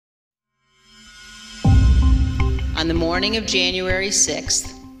On the morning of January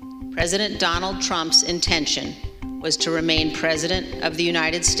 6th, President Donald Trump's intention was to remain President of the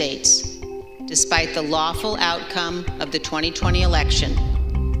United States, despite the lawful outcome of the 2020 election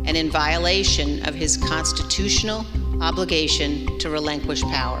and in violation of his constitutional obligation to relinquish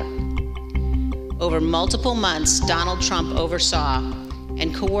power. Over multiple months, Donald Trump oversaw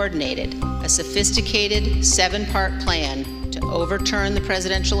and coordinated a sophisticated 7-part plan to overturn the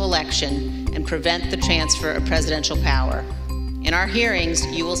presidential election and prevent the transfer of presidential power. In our hearings,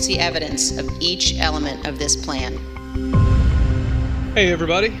 you will see evidence of each element of this plan. Hey,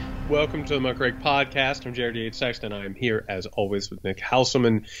 everybody. Welcome to the Muck Rake Podcast. I'm Jared Yates, Sexton. I am here, as always, with Nick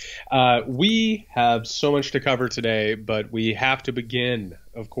Hauselman. We have so much to cover today, but we have to begin,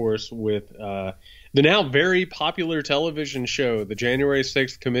 of course, with the now very popular television show, the January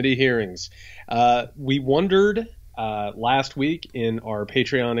 6th committee hearings. We wondered last week in our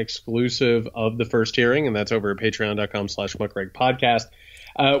Patreon exclusive of the first hearing, and that's over at patreon.com/muckrakepodcast.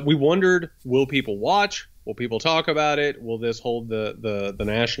 We wondered, will people watch? Will people talk about it? Will this hold the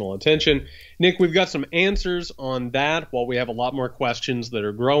national attention? Nick, we've got some answers on that while we have a lot more questions that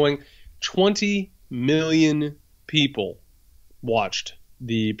are growing. 20 million people watched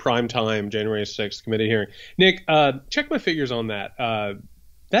the primetime January 6th committee hearing. Nick, check my figures on that.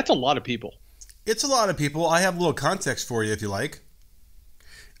 That's a lot of people. It's a lot of people. I have a little context for you if you like.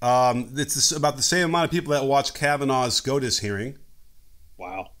 It's about the same amount of people that watched Kavanaugh's SCOTUS hearing.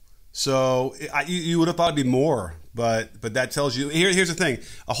 That's So you would have thought it'd be more, but that tells you. Here's the thing: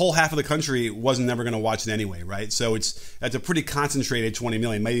 a whole half of the country wasn't never going to watch it anyway, right? So that's a pretty concentrated 20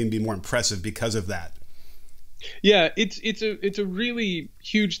 million. Might even be more impressive because of that. Yeah, it's a really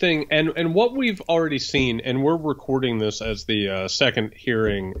huge thing, and what we've already seen, and we're recording this as the second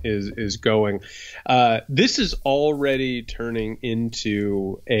hearing is going. This is already turning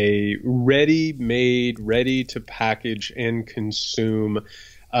into a ready-made, ready-to-package and consume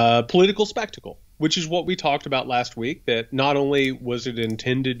political spectacle, which is what we talked about last week, that not only was it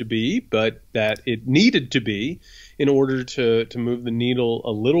intended to be, but that it needed to be in order to move the needle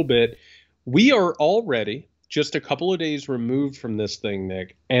a little bit. We are already just a couple of days removed from this thing,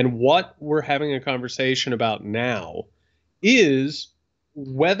 Nick, and what we're having a conversation about now is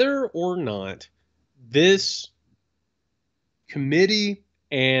whether or not this committee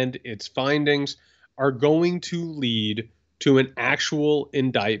and its findings are going to lead to an actual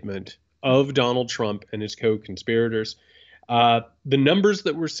indictment of Donald Trump and his co-conspirators. The numbers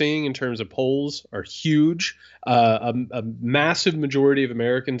that we're seeing in terms of polls are huge. A massive majority of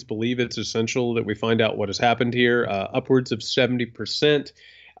Americans believe it's essential that we find out what has happened here, upwards of 70%.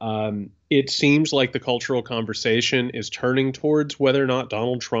 It seems like the cultural conversation is turning towards whether or not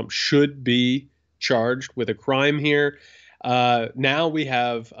Donald Trump should be charged with a crime here. Now we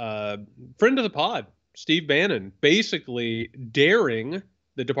have friend of the pod, Steve Bannon, basically daring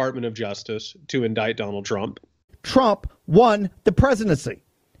the Department of Justice to indict Donald Trump. Trump won the presidency,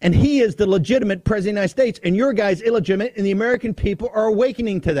 and he is the legitimate president of the United States, and your guy's illegitimate, and the American people are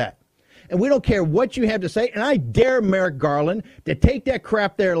awakening to that. And we don't care what you have to say, and I dare Merrick Garland to take that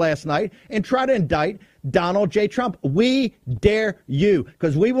crap there last night and try to indict Donald J. Trump. We dare you,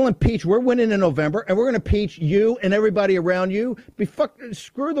 because we will impeach. We're winning in November, and we're going to impeach you and everybody around you.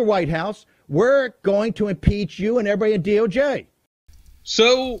 Screw the White House. We're going to impeach you and everybody at DOJ.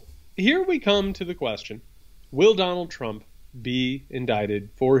 So here we come to the question, will Donald Trump be indicted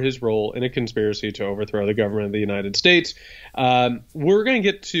for his role in a conspiracy to overthrow the government of the United States? We're going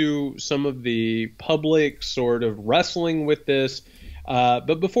to get to some of the public sort of wrestling with this.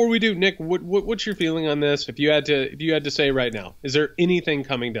 But before we do, Nick, what's your feeling on this? If you had to say right now, is there anything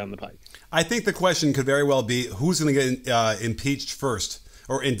coming down the pike? I think the question could very well be, who's going to get impeached first,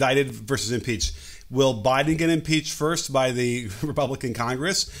 or indicted versus impeached? Will Biden get impeached first by the Republican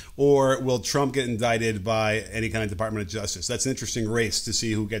Congress, or will Trump get indicted by any kind of Department of Justice? That's an interesting race to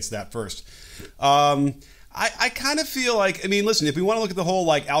see who gets that first. I kind of feel like, I mean, listen, if we want to look at the whole,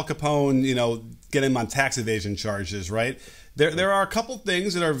 like, Al Capone, get him on tax evasion charges, right? There are a couple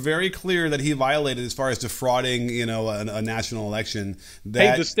things that are very clear that he violated as far as defrauding, a national election.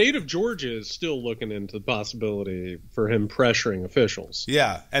 Hey, the state of Georgia is still looking into the possibility for him pressuring officials.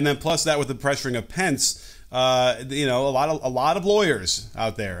 Yeah, and then plus that with the pressuring of Pence, a lot of lawyers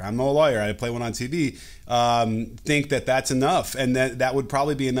out there. I'm no lawyer. I play one on TV. Think that that's enough, and that would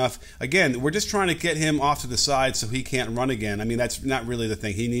probably be enough. Again, we're just trying to get him off to the side so he can't run again. I mean, that's not really the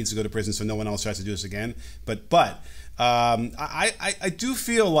thing. He needs to go to prison so no one else tries to do this again. But I do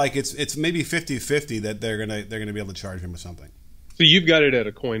feel like it's maybe 50-50 that they're gonna be able to charge him with something. So you've got it at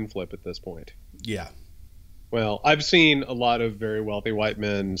a coin flip at this point. Yeah. Well, I've seen a lot of very wealthy white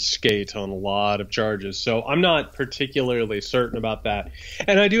men skate on a lot of charges, so I'm not particularly certain about that.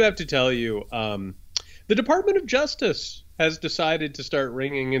 And I do have to tell you, the Department of Justice has decided to start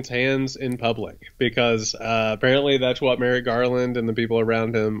wringing its hands in public because apparently that's what Merrick Garland and the people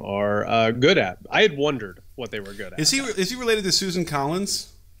around him are good at. I had wondered what they were good at. Is he related to Susan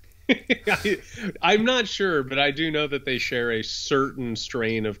Collins? I'm not sure, but I do know that they share a certain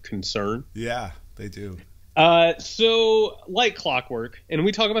strain of concern. Yeah, they do. So like clockwork, and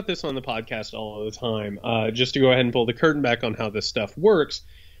we talk about this on the podcast all the time, just to go ahead and pull the curtain back on how this stuff works,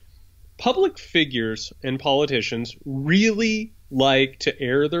 public figures and politicians really like to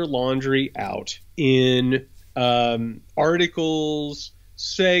air their laundry out in articles,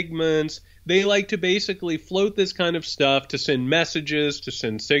 segments. They like to basically float this kind of stuff to send messages, to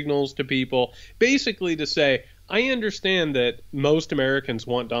send signals to people, basically to say, I understand that most Americans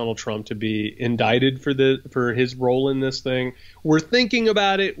want Donald Trump to be indicted for his role in this thing. We're thinking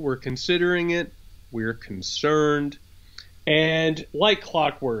about it. We're considering it. We're concerned. And like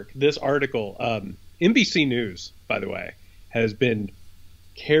clockwork, this article, NBC News, by the way, has been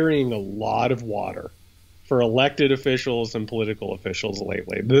carrying a lot of water for elected officials and political officials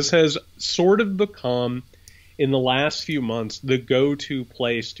lately. This has sort of become, in the last few months, the go-to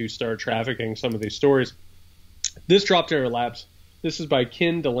place to start trafficking some of these stories. This dropped in our laps. This is by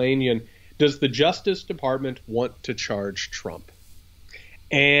Ken Delanian. Does the Justice Department want to charge Trump?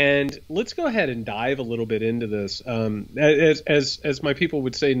 And let's go ahead and dive a little bit into this. As my people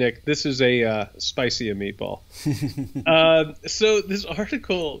would say, Nick, this is a spicy a meatball. So this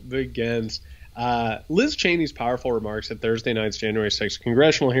article begins. Liz Cheney's powerful remarks at Thursday night's January 6th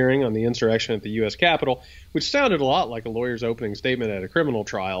congressional hearing on the insurrection at the U.S. Capitol, which sounded a lot like a lawyer's opening statement at a criminal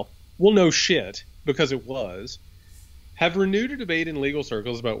trial, well, no shit, because it was, have renewed a debate in legal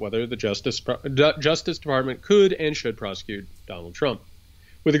circles about whether the Justice Department could and should prosecute Donald Trump.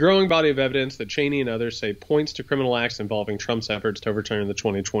 With a growing body of evidence that Cheney and others say points to criminal acts involving Trump's efforts to overturn the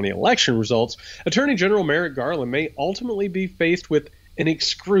 2020 election results, Attorney General Merrick Garland may ultimately be faced with an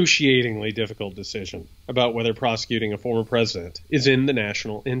excruciatingly difficult decision about whether prosecuting a former president is in the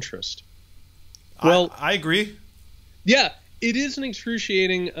national interest. Well, I agree. Yeah, it is an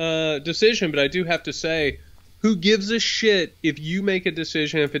excruciating decision, but I do have to say, who gives a shit if you make a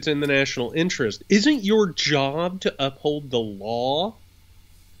decision if it's in the national interest? Isn't your job to uphold the law?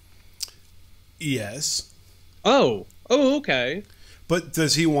 Yes. Oh, okay. But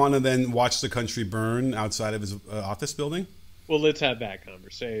does he want to then watch the country burn outside of his office building? Well, let's have that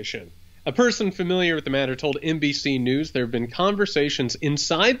conversation. A person familiar with the matter told NBC News there have been conversations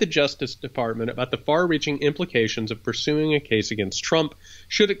inside the Justice Department about the far-reaching implications of pursuing a case against Trump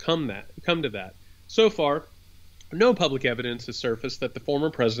should it come to that. So far, no public evidence has surfaced that the former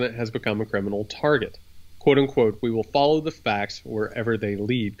president has become a criminal target. Quote unquote, we will follow the facts wherever they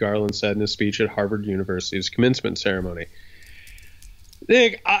lead, Garland said in a speech at Harvard University's commencement ceremony.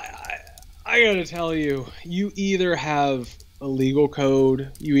 Nick, I got to tell you, you either have a legal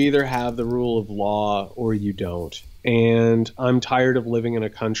code, you either have the rule of law, or you don't. And I'm tired of living in a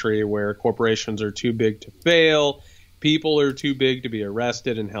country where corporations are too big to fail, people are too big to be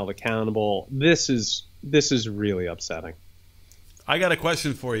arrested and held accountable. This is really upsetting. I got a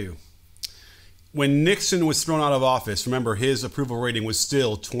question for you. When Nixon was thrown out of office, remember his approval rating was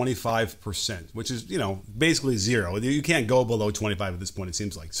still 25%, which is, basically zero. You can't go below 25 at this point, it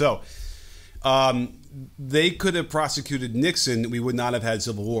seems like. So they could have prosecuted Nixon. We would not have had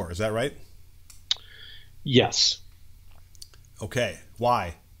civil war. Is that right? Yes. Okay.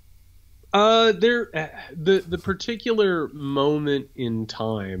 Why? The particular moment in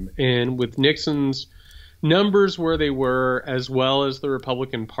time, and with Nixon's numbers where they were, as well as the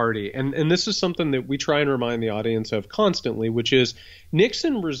Republican Party. And this is something that we try and remind the audience of constantly, which is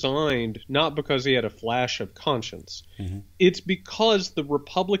Nixon resigned not because he had a flash of conscience. Mm-hmm. It's because the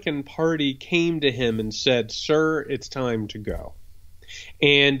Republican Party came to him and said, sir, it's time to go.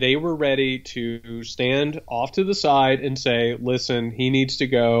 And they were ready to stand off to the side and say, listen, he needs to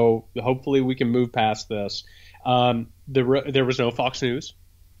go. Hopefully we can move past this. There was no Fox News.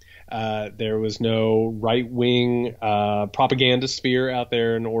 There was no right-wing propaganda sphere out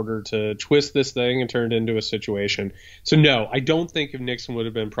there in order to twist this thing and turn it into a situation. So, no, I don't think if Nixon would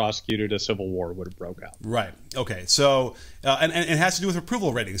have been prosecuted, a civil war would have broke out. Right. Okay. So, and it has to do with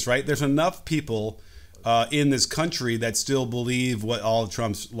approval ratings, right? There's enough people in this country that still believe all of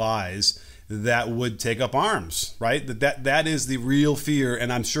Trump's lies that would take up arms, right? That is the real fear,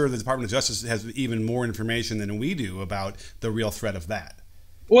 and I'm sure the Department of Justice has even more information than we do about the real threat of that.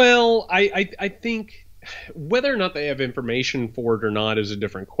 Well, I think whether or not they have information for it or not is a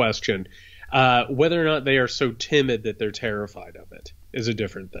different question. Whether or not they are so timid that they're terrified of it is a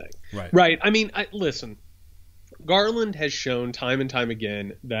different thing. Right. I mean, listen, Garland has shown time and time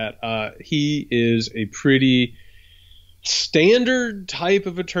again that he is a pretty standard type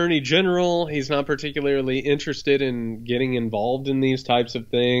of attorney general. He's not particularly interested in getting involved in these types of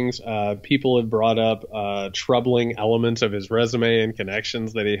things. People have brought up troubling elements of his resume and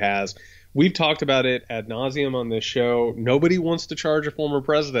connections that he has. We've talked about it ad nauseum on this show. Nobody wants to charge a former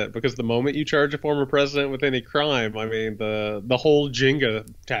president, because the moment you charge a former president with any crime, I mean, the whole Jenga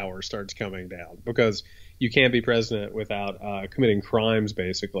tower starts coming down, because you can't be president without committing crimes,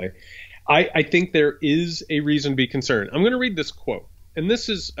 basically. I think there is a reason to be concerned. I'm going to read this quote, and this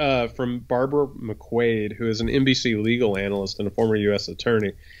is from Barbara McQuaid, who is an NBC legal analyst and a former U.S.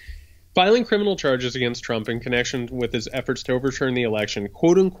 attorney. Filing criminal charges against Trump in connection with his efforts to overturn the election,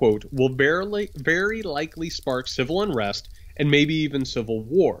 quote unquote, will very likely spark civil unrest and maybe even civil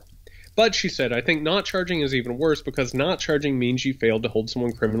war. But, she said, I think not charging is even worse, because not charging means you failed to hold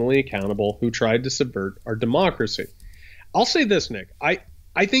someone criminally accountable who tried to subvert our democracy. I'll say this, Nick.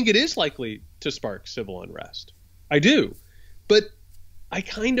 I think it is likely to spark civil unrest. I do. But I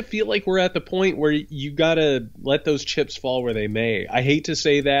kind of feel like we're at the point where you got to let those chips fall where they may. I hate to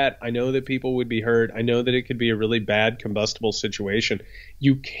say that. I know that people would be hurt. I know that it could be a really bad combustible situation.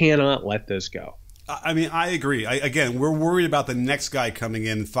 You cannot let this go. I mean, I agree. Again, we're worried about the next guy coming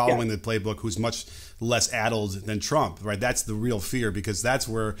in following the playbook who's much less addled than Trump, right? That's the real fear, because that's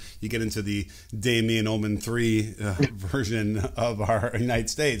where you get into the Damien Omen 3 version of our United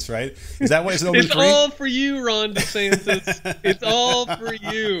States, right? Is that why it's Omen 3? It's all for you, Ron DeSantis. It's all for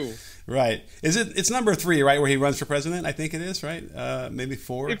you. Right. It's number 3, right, where he runs for president? I think it is, right? Maybe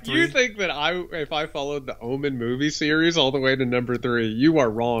 4. If 3? you think that if I followed the Omen movie series all the way to number 3, you are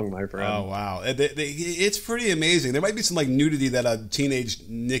wrong, my friend. Oh, wow. It's pretty amazing. There might be some like nudity that a teenage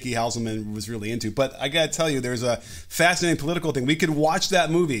Nikki Hauselman was really into, but I got to tell you, there's a fascinating political thing. We could watch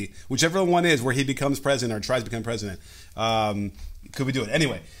that movie, whichever one is, where he becomes president or tries to become president. Could we do it?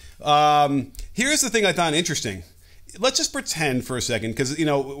 Anyway, here's the thing I found interesting. Let's just pretend for a second, because, you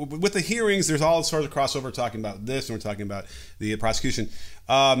know, with the hearings, there's all sorts of crossover talking about this, and we're talking about the prosecution.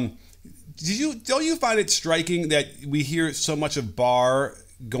 Don't you find it striking that we hear so much of Barr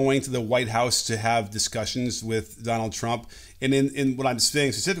going to the White House to have discussions with Donald Trump? And in what I'm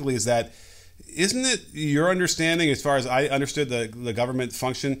saying specifically is that, isn't it your understanding, as far as I understood the government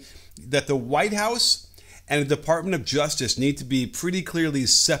function, that the White House and the Department of Justice need to be pretty clearly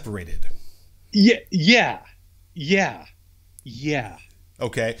separated? Yeah.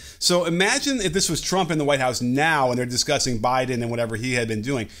 Okay. So imagine if this was Trump in the White House now and they're discussing Biden and whatever he had been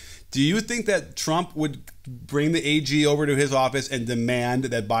doing. Do you think that Trump would bring the AG over to his office and demand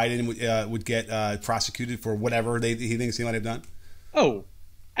that Biden would get prosecuted for whatever he thinks he might have done? Oh,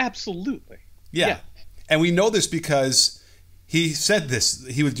 absolutely. Yeah. And we know this because he said this.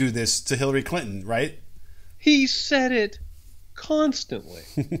 He would do this to Hillary Clinton, right? He said it constantly.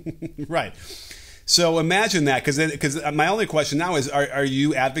 Right. So imagine that, because my only question now is, are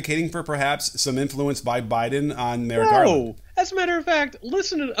you advocating for perhaps some influence by Biden on Merrick Garland? No. As a matter of fact,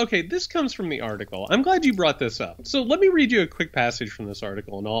 okay, this comes from the article. I'm glad you brought this up. So let me read you a quick passage from this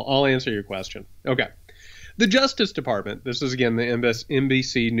article, and I'll answer your question. Okay. The Justice Department, this is again the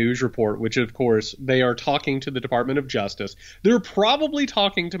NBC News report, which of course they are talking to the Department of Justice. They're probably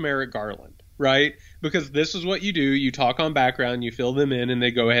talking to Merrick Garland, right? Because this is what you do. You talk on background, you fill them in, and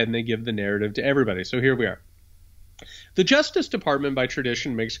they go ahead and they give the narrative to everybody. So here we are. The Justice Department, by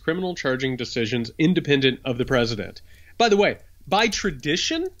tradition, makes criminal charging decisions independent of the president. By the way, by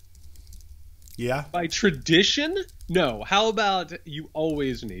tradition? Yeah. By tradition? No. How about you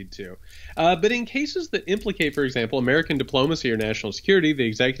always need to? But in cases that implicate, for example, American diplomacy or national security, the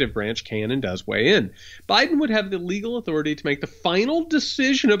executive branch can and does weigh in. Biden would have the legal authority to make the final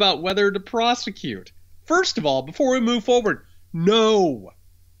decision about whether to prosecute. First of all, before we move forward, no.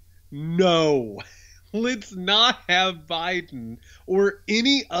 Let's not have Biden or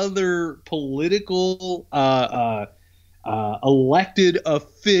any other political elected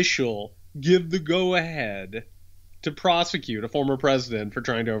official give the go-ahead to prosecute a former president for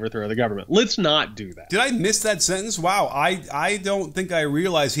trying to overthrow the government. Let's not do that. Did I miss that sentence? Wow, I don't think I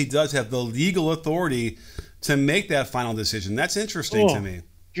realized he does have the legal authority to make that final decision. That's interesting to me.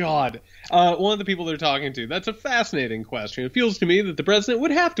 God. One of the people they're talking to, that's a fascinating question. It feels to me that the president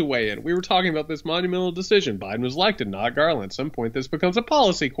would have to weigh in. We were talking about this monumental decision. Biden was elected, not Garland. At some point, this becomes a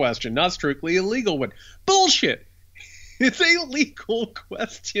policy question, not strictly a legal one. Bullshit. It's a legal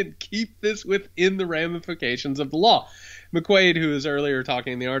question. Keep this within the ramifications of the law. McQuaid, who was earlier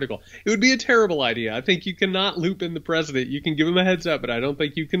talking in the article, it would be a terrible idea. I think you cannot loop in the president. You can give him a heads up, but I don't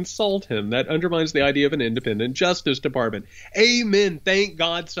think you consult him. That undermines the idea of an independent Justice Department. Amen. Thank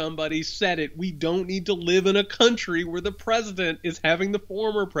God somebody said it. We don't need to live in a country where the president is having the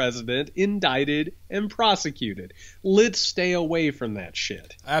former president indicted and prosecuted. Let's stay away from that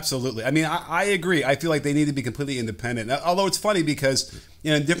shit. Absolutely. I mean, I agree. I feel like they need to be completely independent. Although it's funny because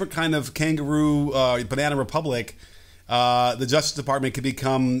in a different kind of kangaroo banana republic, the Justice Department could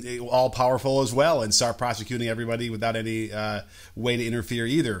become all-powerful as well and start prosecuting everybody without any way to interfere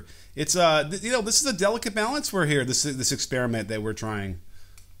either. It's this is a delicate balance we're here. This experiment that we're trying.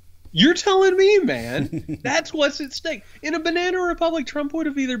 You're telling me, man, that's what's at stake. In a banana republic, Trump would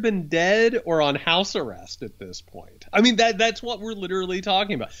have either been dead or on house arrest at this point. I mean, that's what we're literally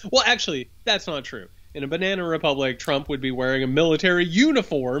talking about. Well, actually, that's not true. In a banana republic, Trump would be wearing a military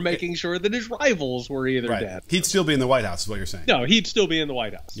uniform, making sure that his rivals were either dead. He'd still be in the White House, is what you're saying. No, he'd still be in the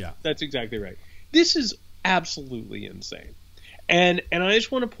White House. Yeah. That's exactly right. This is absolutely insane. And I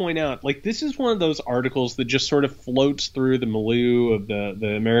just want to point out, like, this is one of those articles that just sort of floats through the milieu of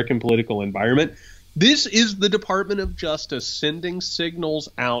the American political environment. This is the Department of Justice sending signals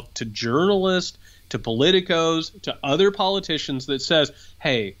out to journalists, to politicos, to other politicians that says,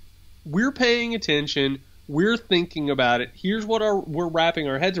 hey, we're paying attention. We're thinking about it. Here's what we're wrapping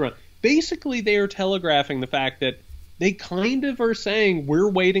our heads around. Basically, they are telegraphing the fact that they kind of are saying we're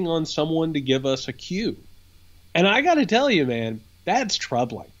waiting on someone to give us a cue. And I got to tell you, man, that's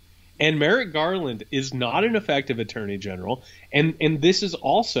troubling. And Merrick Garland is not an effective attorney general. And this is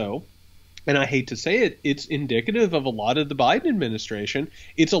also, and I hate to say it, it's indicative of a lot of the Biden administration.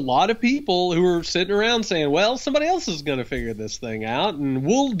 It's a lot of people who are sitting around saying, well, somebody else is going to figure this thing out, and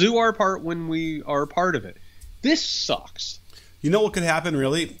we'll do our part when we are part of it. This sucks. You know what could happen,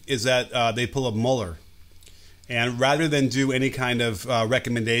 really, is that they pull up Mueller. And rather than do any kind of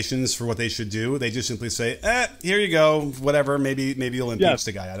recommendations for what they should do, they just simply say, here you go, whatever, maybe you'll impeach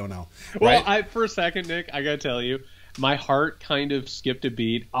the guy. I don't know. Well, right? for a second, Nick, I got to tell you, my heart kind of skipped a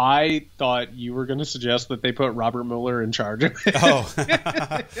beat. I thought you were going to suggest that they put Robert Mueller in charge of it. Oh.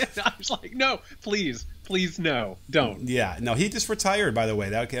 I was like, no, please, no, don't. Yeah, no, he just retired, by the way.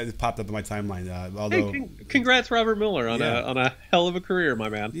 That popped up in my timeline. Although, hey, congrats, Robert Mueller, on a hell of a career, my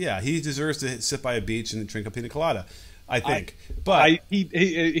man. Yeah, he deserves to sit by a beach and drink a pina colada, I think. But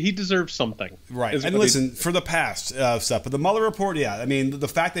he deserves something. Right. And listen, for the past stuff, but the Mueller report, yeah, I mean, the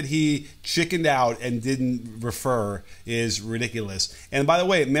fact that he chickened out and didn't refer is ridiculous. And by the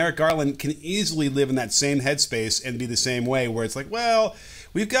way, Merrick Garland can easily live in that same headspace and be the same way, where it's like, well,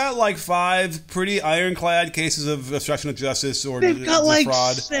 we've got like 5 pretty ironclad cases of obstruction of justice or they've got like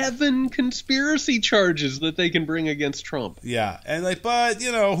fraud. 7 conspiracy charges that they can bring against Trump. Yeah, and like, but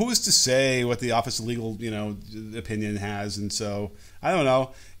who's to say what the Office of Legal, opinion has, and so I don't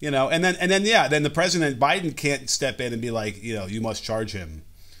know, and then the president Biden can't step in and be like, you must charge him.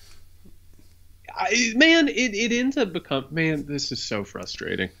 It ends up becoming, this is so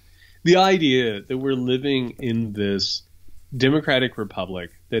frustrating. The idea that we're living in this democratic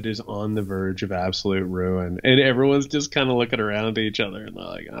republic that is on the verge of absolute ruin, and everyone's just kind of looking around at each other and they're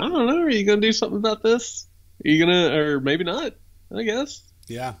like, I don't know, are you gonna do something about this? Are you gonna, or maybe not, I guess.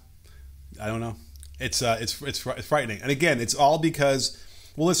 Yeah, I don't know. It's frightening, and again, it's all because,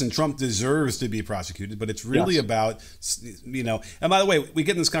 well, listen, Trump deserves to be prosecuted, but it's really about, and by the way, we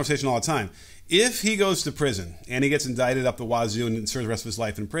get in this conversation all the time. If he goes to prison and he gets indicted up the wazoo and serves the rest of his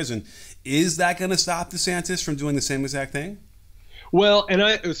life in prison, is that going to stop DeSantis from doing the same exact thing? Well,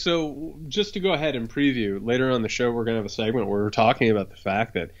 so just to go ahead and preview, later on the show, we're going to have a segment where we're talking about the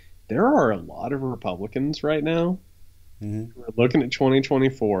fact that there are a lot of Republicans right now who are looking at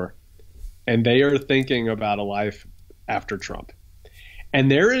 2024, and they are thinking about a life after Trump.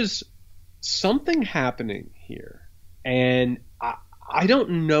 And there is something happening here. And I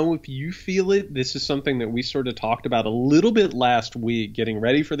don't know if you feel it. This is something that we sort of talked about a little bit last week, getting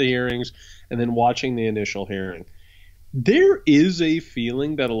ready for the hearings and then watching the initial hearing. There is a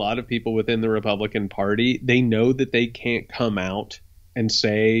feeling that a lot of people within the Republican Party, they know that they can't come out and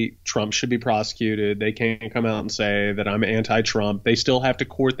say Trump should be prosecuted. They can't come out and say that I'm anti-Trump. They still have to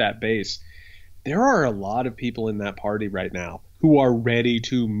court that base. There are a lot of people in that party right now who are ready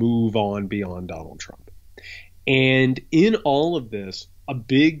to move on beyond Donald Trump. And in all of this, a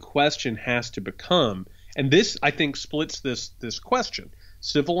big question has to become, and this, I think, splits this question,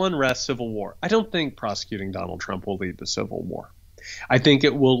 civil unrest, civil war. I don't think prosecuting Donald Trump will lead to civil war. I think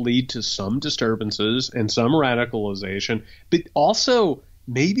it will lead to some disturbances and some radicalization, but also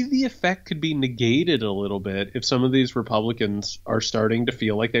maybe the effect could be negated a little bit if some of these Republicans are starting to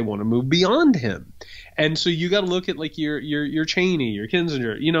feel like they want to move beyond him. And so you got to look at like your Cheney, your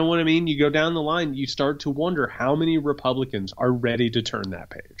Kinzinger, you know what I mean? You go down the line, you start to wonder how many Republicans are ready to turn that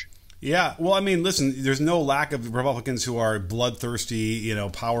page. Yeah, well, I mean, listen, there's no lack of Republicans who are bloodthirsty, you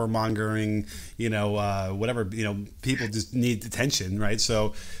know, power mongering, you know, whatever, you know, people just need attention, right?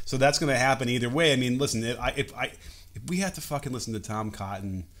 So that's going to happen either way. I mean, listen, if we have to fucking listen to Tom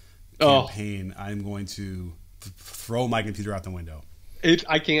Cotton campaign, I'm going to throw my computer out the window.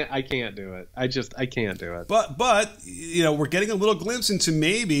 I can't do it. I can't do it. But you know, we're getting a little glimpse into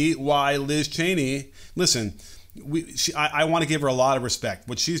maybe why Liz Cheney. Listen. I want to give her a lot of respect.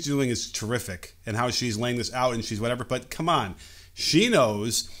 What she's doing is terrific, and how she's laying this out, and she's whatever. But come on, she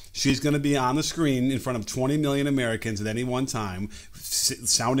knows she's going to be on the screen in front of 20 million Americans at any one time,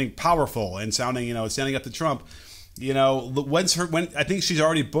 sounding powerful and sounding, you know, standing up to Trump. You know, when I think she's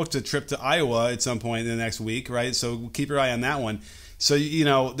already booked a trip to Iowa at some point in the next week, right? So keep your eye on that one. So, you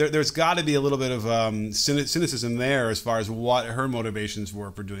know, there's got to be a little bit of cynicism there as far as what her motivations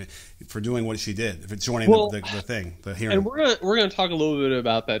were for doing what she did, for joining the hearing. And we're gonna talk a little bit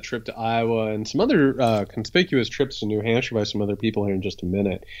about that trip to Iowa and some other conspicuous trips to New Hampshire by some other people here in just a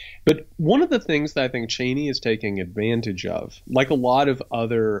minute. But one of the things that I think Cheney is taking advantage of, like a lot of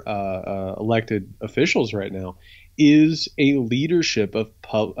other elected officials right now, is a leadership of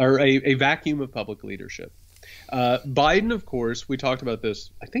a vacuum of public leadership. Biden, of course, we talked about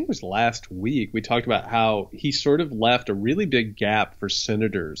this, I think it was last week. We talked about how he sort of left a really big gap for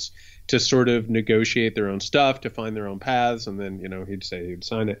senators to sort of negotiate their own stuff, to find their own paths, and then, you know, he'd say he'd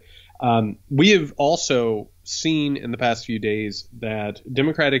sign it. We have also seen in the past few days that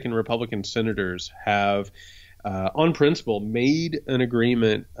Democratic and Republican senators have, on principle, made an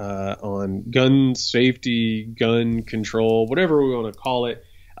agreement on gun safety, gun control, whatever we want to call it.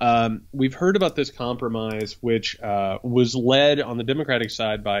 We've heard about this compromise, which was led on the Democratic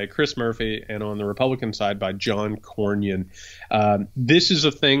side by Chris Murphy and on the Republican side by John Cornyn. This is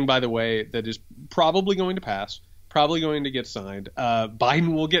a thing, by the way, that is probably going to pass, probably going to get signed.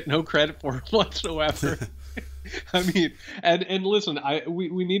 Biden will get no credit for it whatsoever. I mean, and listen,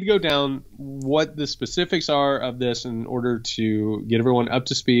 we need to go down what the specifics are of this in order to get everyone up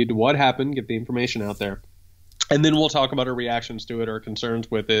to speed, what happened, get the information out there. And then we'll talk about our reactions to it, our concerns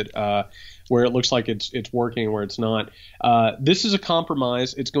with it, where it looks like it's working, where it's not. This is a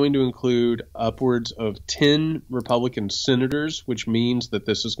compromise. It's going to include upwards of 10 Republican senators, which means that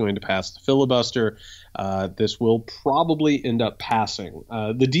this is going to pass the filibuster. This will probably end up passing.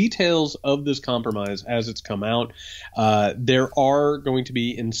 The details of this compromise as it's come out, there are going to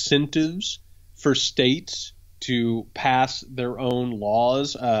be incentives for states to pass their own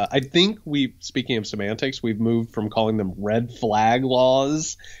laws. I think speaking of semantics, we've moved from calling them red flag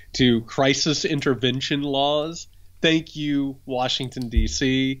laws to crisis intervention laws. Thank you, Washington,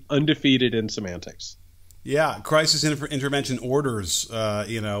 D.C., undefeated in semantics. Yeah, crisis intervention orders,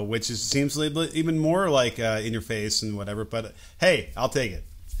 you know, which seems even more like in your face and whatever. But hey, I'll take it.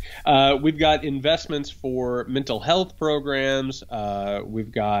 We've got investments for mental health programs.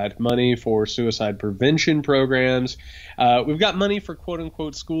 We've got money for suicide prevention programs. We've got money for quote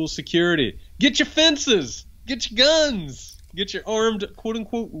unquote school security. Get your fences, get your guns, get your armed quote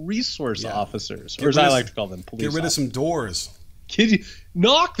unquote resource officers, or as I like to call them, police. Get rid of some doors.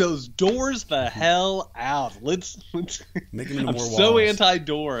 Knock those doors the hell out. Let's make them into more walls. I'm so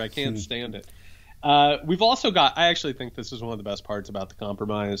anti-door, I can't stand it. We've also got, I actually think this is one of the best parts about the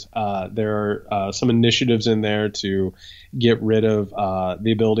compromise. There are some initiatives in there to get rid of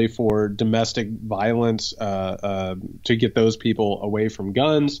the ability for domestic violence, to get those people away from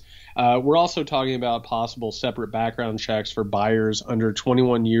guns. We're also talking about possible separate background checks for buyers under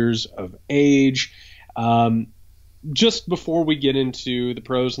 21 years of age. Just before we get into the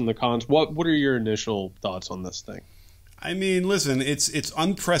pros and the cons, what are your initial thoughts on this thing? I mean, listen, it's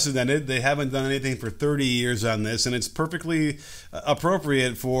unprecedented. They haven't done anything for 30 years on this, and it's perfectly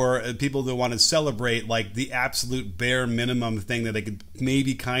appropriate for people to want to celebrate like the absolute bare minimum thing that they could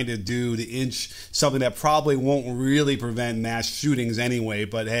maybe kind of do to inch something that probably won't really prevent mass shootings anyway.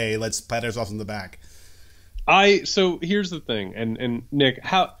 But hey, let's pat ourselves on the back. So here's the thing, and Nick,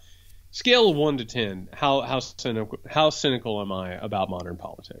 scale of 1 to 10, how cynical am I about modern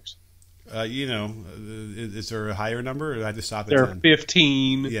politics? You know, is there a higher number? Or did I just stop at 10? There are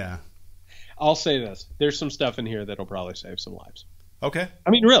 15. Yeah. I'll say this. There's some stuff in here that'll probably save some lives. Okay. I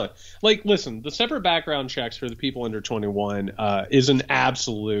mean, really, like, listen, the separate background checks for the people under 21 is an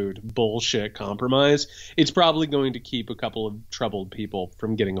absolute bullshit compromise. It's probably going to keep a couple of troubled people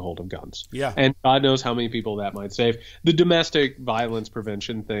from getting a hold of guns. Yeah. And God knows how many people that might save. The domestic violence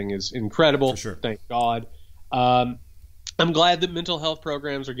prevention thing is incredible. For sure. Thank God. I'm glad that mental health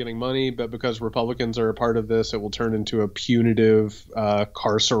programs are getting money, but because Republicans are a part of this, it will turn into a punitive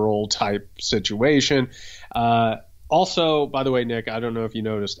carceral type situation. Also, by the way, Nick, I don't know if you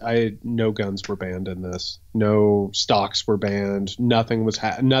noticed, no guns were banned in this. No stocks were banned. Nothing was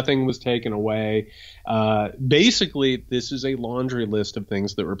taken away. Basically, this is a laundry list of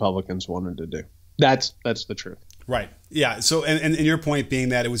things that Republicans wanted to do. That's the truth. Right. Yeah. So, and your point being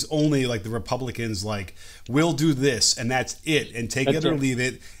that it was only like the Republicans, like, we'll do this and that's it, and take it or leave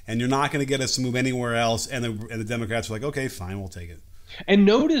it, and you're not going to get us to move anywhere else. And the Democrats were like, okay, fine, we'll take it. And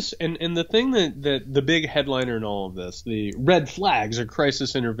notice, and the thing that the big headliner in all of this, the red flags or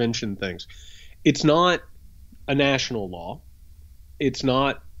crisis intervention things, it's not a national law. It's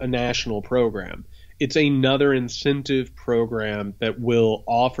not a national program. It's another incentive program that will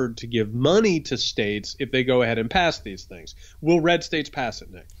offer to give money to states if they go ahead and pass these things. Will red states pass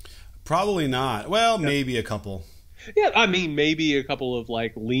it, Nick? Probably not. Well, maybe a couple. Yeah, I mean, maybe a couple of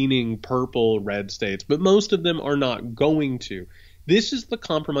like leaning purple red states, but most of them are not going to. This is the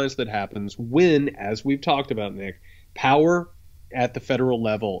compromise that happens when, as we've talked about, Nick, power at the federal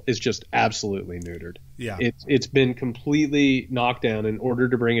level is just absolutely neutered. Yeah. It's been completely knocked down in order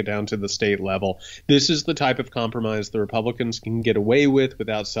to bring it down to the state level. This is the type of compromise the Republicans can get away with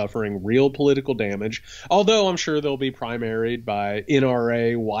without suffering real political damage, although I'm sure they'll be primaried by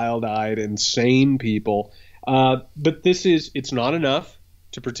NRA, wild-eyed, insane people. But it's not enough.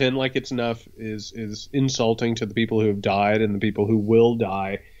 To pretend like it's enough is insulting to the people who have died and the people who will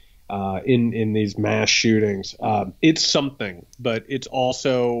die in these mass shootings. It's something, but it's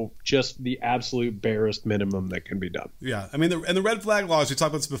also just the absolute barest minimum that can be done. Yeah, I mean, the red flag laws, we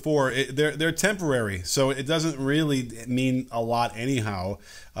talked about this before, they're temporary, so it doesn't really mean a lot anyhow,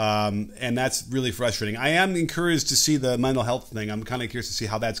 and that's really frustrating. I am encouraged to see the mental health thing. I'm kind of curious to see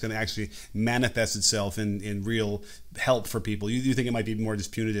how that's going to actually manifest itself in real help for people. You think it might be more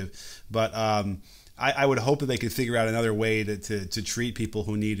just punitive, but I would hope that they could figure out another way to treat people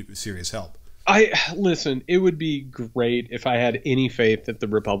who need serious help. Listen, it would be great if I had any faith that the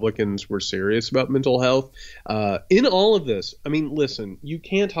Republicans were serious about mental health. In all of this, I mean, listen, you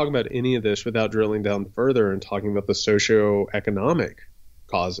can't talk about any of this without drilling down further and talking about the socioeconomic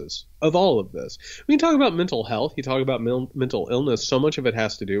causes of all of this. When you talk about mental health, you talk about mental illness, so much of it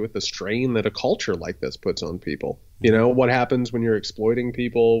has to do with the strain that a culture like this puts on people. You know, what happens when you're exploiting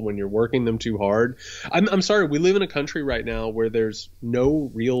people, when you're working them too hard. I'm sorry, we live in a country right now where there's no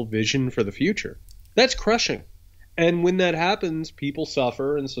real vision for the future. That's crushing. And when that happens, people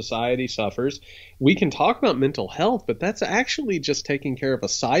suffer and society suffers. We can talk about mental health, but that's actually just taking care of a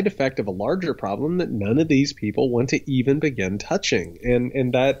side effect of a larger problem that none of these people want to even begin touching.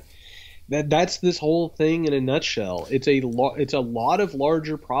 And that's this whole thing in a nutshell. It's a lot of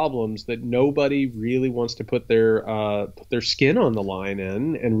larger problems that nobody really wants to put their skin on the line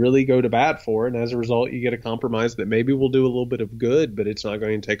in and really go to bat for. And as a result, you get a compromise that maybe will do a little bit of good, but it's not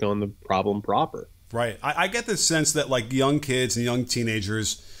going to take on the problem proper. Right. I get the sense that like young kids and young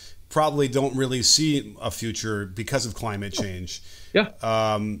teenagers probably don't really see a future because of climate change. Yeah.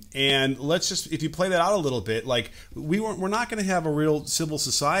 And let's just, if you play that out a little bit, like we're not going to have a real civil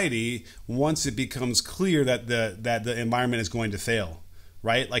society once it becomes clear that the environment is going to fail.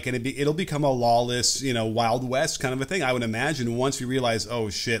 Right. Like, and it'll become a lawless, Wild West kind of a thing. I would imagine once we realize, oh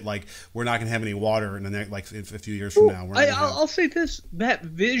shit, like we're not going to have any water in the next, like a few years from now. I'll say this, that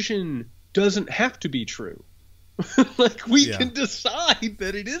vision doesn't have to be true. Like we can decide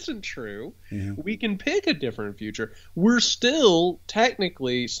that it isn't true. Mm-hmm. We can pick a different future. We're still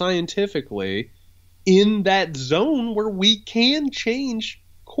technically, scientifically in that zone where we can change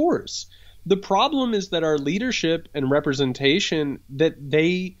course. The problem is that our leadership and representation, that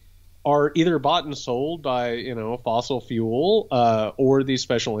they are either bought and sold by, fossil fuel or these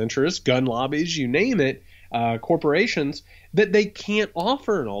special interests, gun lobbies, you name it, corporations, that they can't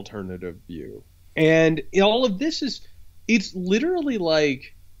offer an alternative view. And all of this it's literally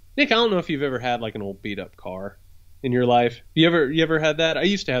like, Nick, I don't know if you've ever had like an old beat up car in your life. You ever had that? I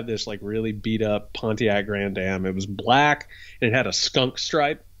used to have this like really beat up Pontiac Grand Am. It was black and it had a skunk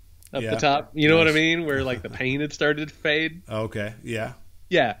stripe up the top. You know what I mean? Where like the paint had started to fade. Okay. Yeah.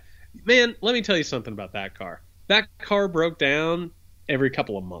 Yeah. Man, let me tell you something about that car. That car broke down every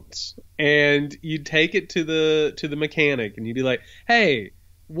couple of months, and you'd take it to the mechanic and you'd be like, hey,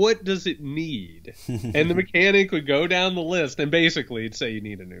 what does it need? And the mechanic would go down the list and basically it'd say you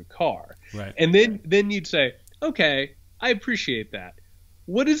need a new car. Right. And then you'd say, okay, I appreciate that.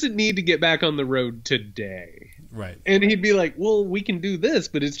 What does it need to get back on the road today? Right. And he'd be like, well, we can do this,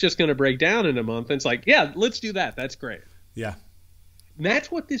 but it's just going to break down in a month. And it's like, yeah, let's do that. That's great. Yeah. And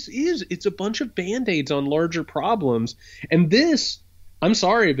that's what this is. It's a bunch of Band-Aids on larger problems. And this, I'm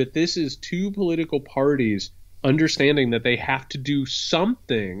sorry, but this is two political parties understanding that they have to do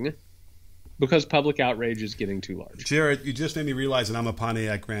something because public outrage is getting too large. Jared, you just made me realize that I'm a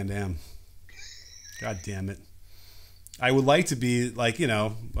Pontiac Grand Am. God damn it. I would like to be like, a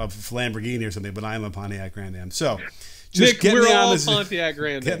Lamborghini or something, but I am a Pontiac Grand Am. So just Nick, get we're me all on this, Pontiac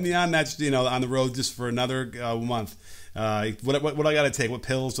Grand Am. Get me on that, on the road just for another month. What I got to take? What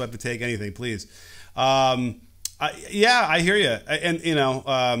pills do I have to take? Anything, please. I hear you.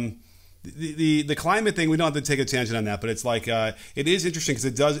 And the climate thing, we don't have to take a tangent on that, but it's like it is interesting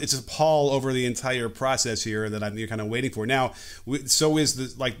because it's a pall over the entire process here that you're kind of waiting for. Now, so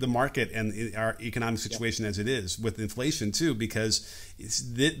is the market and our economic situation as it is with inflation too, because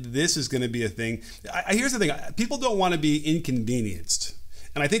this is going to be a thing. Here's the thing: people don't want to be inconvenienced.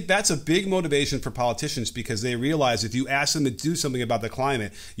 And I think that's a big motivation for politicians because they realize if you ask them to do something about the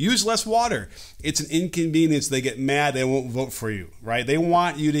climate, use less water, it's an inconvenience. They get mad. They won't vote for you, right? They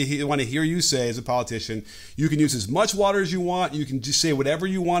want you to want to hear you say as a politician, you can use as much water as you want. You can just say whatever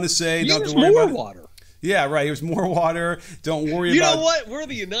you want to say. Use more water. Yeah, right. Here's more water. Don't worry about... You know what? We're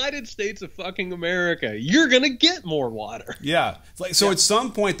the United States of fucking America. You're going to get more water. Yeah. So at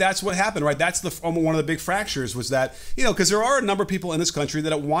some point, that's what happened, right? That's one of the big fractures was that, because there are a number of people in this country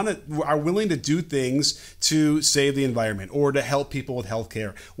that are willing to do things to save the environment or to help people with health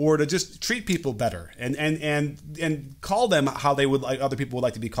care or to just treat people better and call them how they would like other people would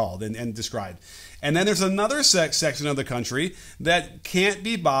like to be called and described. And then there's another section of the country that can't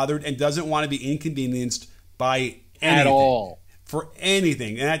be bothered and doesn't want to be inconvenienced by anything. At all. For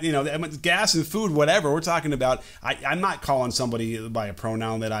anything. And, gas and food, whatever we're talking about, I'm not calling somebody by a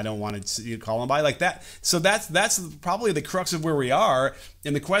pronoun that I don't want to call them by like that. So that's probably the crux of where we are.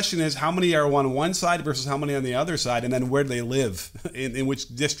 And the question is, how many are on one side versus how many on the other side? And then where do they live? In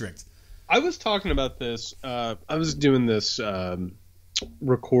which district? I was talking about this. I was doing this...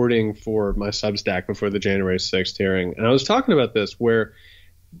 recording for my Substack before the January 6th hearing, and I was talking about this where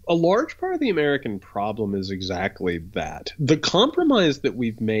a large part of the American problem is exactly that. The compromise that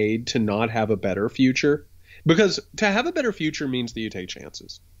we've made to not have a better future, because to have a better future means that you take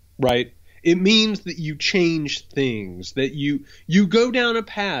chances, right? It means that you change things, that you go down a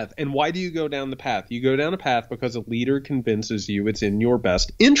path. And why do you go down the path? You go down a path because a leader convinces you it's in your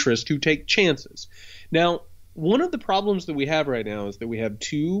best interest to take chances. Now, one of the problems that we have right now is that we have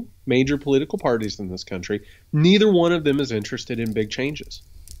two major political parties in this country. Neither one of them is interested in big changes.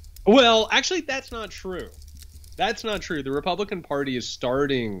 Well, actually, that's not true. That's not true. The Republican Party is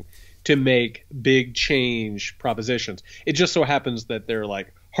starting to make big change propositions. It just so happens that they're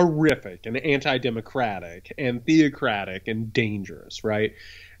like horrific and anti-democratic and theocratic and dangerous, right?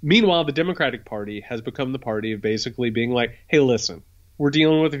 Meanwhile, the Democratic Party has become the party of basically being like, hey, listen, we're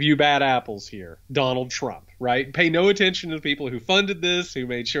dealing with a few bad apples here. Donald Trump, right? Pay no attention to the people who funded this, who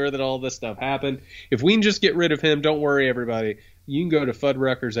made sure that all this stuff happened. If we can just get rid of him, don't worry, everybody. You can go to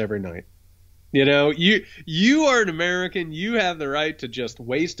Fuddruckers every night. You are an American. You have the right to just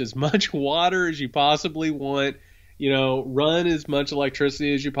waste as much water as you possibly want. Run as much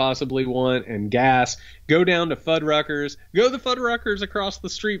electricity as you possibly want and gas. Go down to Fuddruckers. Go to the Fuddruckers across the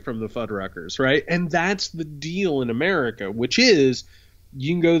street from the Fuddruckers, right? And that's the deal in America, which is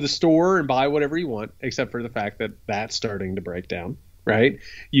you can go to the store and buy whatever you want, except for the fact that that's starting to break down, right?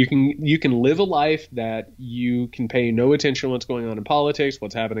 You can live a life that you can pay no attention to what's going on in politics,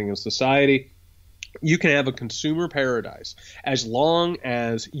 what's happening in society. You can have a consumer paradise as long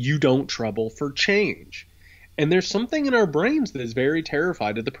as you don't trouble for change. And there's something in our brains that is very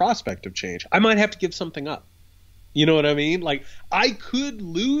terrified of the prospect of change. I might have to give something up. You know what I mean? Like, I could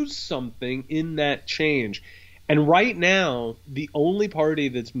lose something in that change. And right now, the only party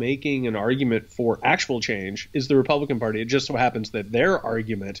that's making an argument for actual change is the Republican Party. It just so happens that their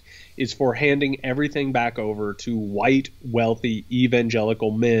argument is for handing everything back over to white, wealthy,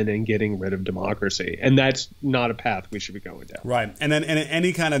 evangelical men and getting rid of democracy. And that's not a path we should be going down. Right. And then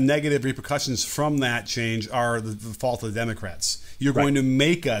any kind of negative repercussions from that change are the fault of the Democrats. You're going to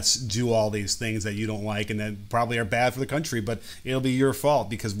make us do all these things that you don't like and that probably are bad for the country, but it'll be your fault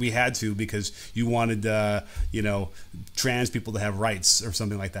because we had to, because you wanted, trans people to have rights or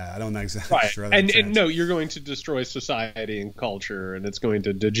something like that. I don't know exactly sure. And no, you're going to destroy society and culture, and it's going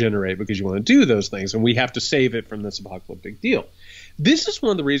to degenerate because you want to do those things, and we have to save it from this apocalyptic deal. This is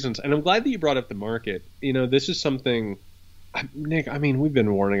one of the reasons, and I'm glad that you brought up the market. This is something, Nick, I mean, we've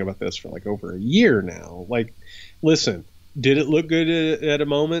been warning about this for like over a year now. Like, listen, did it look good at a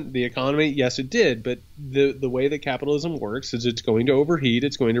moment? The economy, yes, it did. But the way that capitalism works is it's going to overheat.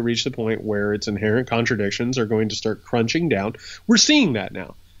 It's going to reach the point where its inherent contradictions are going to start crunching down. We're seeing that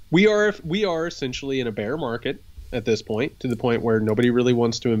now. We are essentially in a bear market at this point, to the point where nobody really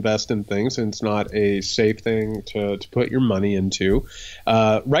wants to invest in things, and it's not a safe thing to put your money into.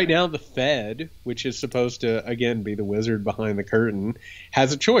 Right now, the Fed, which is supposed to, again, be the wizard behind the curtain,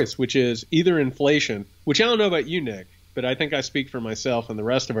 has a choice, which is either inflation, which I don't know about you, Nick, but I think I speak for myself and the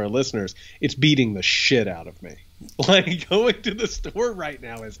rest of our listeners. It's beating the shit out of me. Like, going to the store right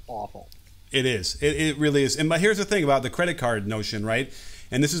now is awful. It is. It really is. But here's the thing about the credit card notion, right?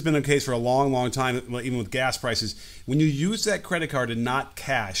 And this has been the case for a long, long time, even with gas prices. When you use that credit card and not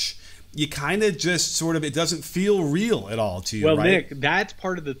cash, you kind of just sort of, it doesn't feel real at all to you, well, right? Nick, that's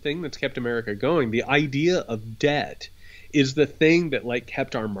part of the thing that's kept America going. The idea of debt is the thing that like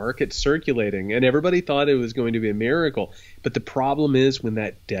kept our market circulating, and everybody thought it was going to be a miracle. But the problem is when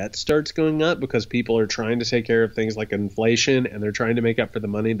that debt starts going up because people are trying to take care of things like inflation, and they're trying to make up for the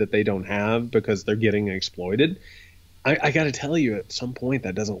money that they don't have because they're getting exploited. I got to tell you, at some point,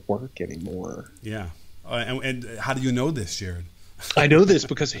 that doesn't work anymore. Yeah. And how do you know this, Jared? I know this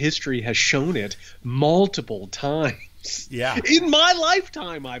because history has shown it multiple times. Yeah. In my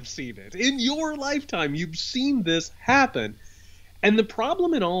lifetime, I've seen it. In your lifetime, you've seen this happen. And the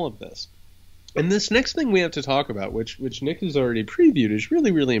problem in all of this, and this next thing we have to talk about, which Nick has already previewed, is really,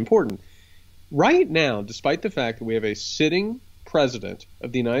 really important. Right now, despite the fact that we have a sitting president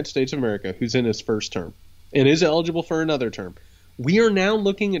of the United States of America who's in his first term, and is eligible for another term, we are now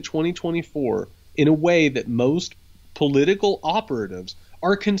looking at 2024 in a way that most political operatives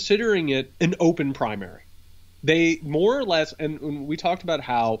are considering it an open primary. They more or less, and we talked about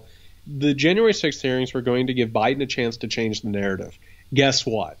how the January 6th hearings were going to give Biden a chance to change the narrative. Guess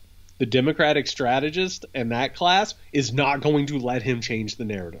what? The Democratic strategist and that class is not going to let him change the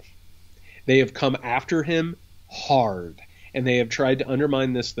narrative. They have come after him hard. And they have tried to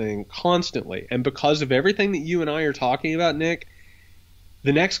undermine this thing constantly. And because of everything that you and I are talking about, Nick,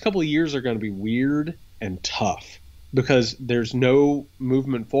 the next couple of years are going to be weird and tough because there's no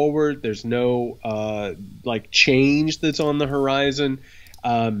movement forward. There's no change that's on the horizon.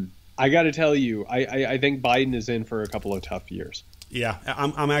 I got to tell you, I think Biden is in for a couple of tough years. Yeah,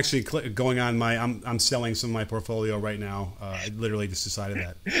 I'm actually going on I'm selling some of my portfolio right now. I literally just decided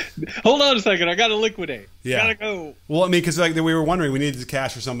that. Hold on a second, I got to liquidate. Yeah, gotta go. Well, I mean, because like we were wondering, we needed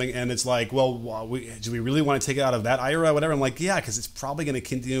cash or something, and it's like, well, do we really want to take it out of that IRA, or whatever? I'm like, yeah, because it's probably going to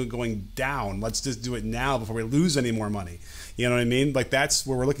continue going down. Let's just do it now before we lose any more money. You know what I mean? Like, that's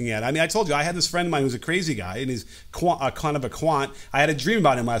what we're looking at. I mean, I told you, I had this friend of mine who's a crazy guy, and he's kind of a quant. I had a dream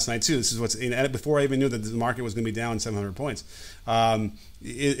about him last night, too. This is what's before I even knew that the market was going to be down 700 points.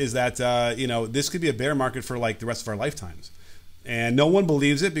 This could be a bear market for, like, the rest of our lifetimes. And no one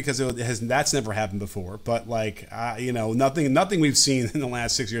believes it because that's never happened before. But, nothing we've seen in the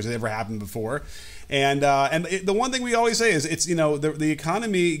last 6 years has ever happened before. And the one thing we always say is the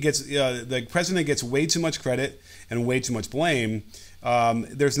economy gets the president gets way too much credit and way too much blame.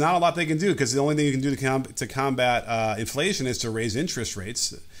 There's not a lot they can do because the only thing you can do to combat inflation is to raise interest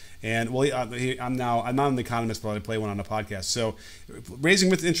rates. And I'm not an economist, but I play one on a podcast. So raising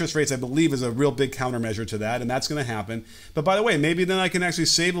with interest rates, I believe, is a real big countermeasure to that, and that's going to happen. But by the way, maybe then I can actually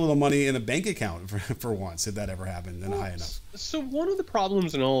save a little money in a bank account for once, if that ever happened, and high enough. So one of the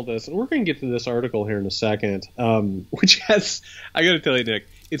problems in all of this, and we're going to get to this article here in a second, which has, I got to tell you, Nick,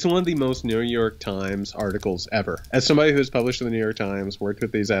 it's one of the most New York Times articles ever. As somebody who's published in the New York Times, worked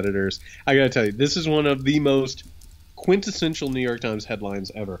with these editors, I got to tell you, this is one of the most quintessential New York Times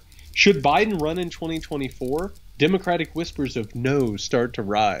headlines ever. Should Biden run in 2024? Democratic whispers of no start to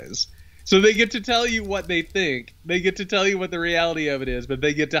rise. So they get to tell you what they think. They get to tell you what the reality of it is, but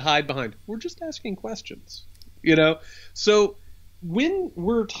they get to hide behind, we're just asking questions. So when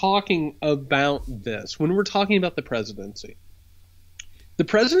we're talking about this, when we're talking about the presidency, the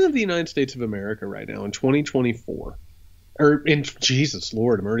president of the United States of America right now in 2024, Jesus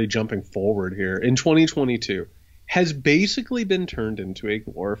Lord, I'm already jumping forward here, in 2022, has basically been turned into a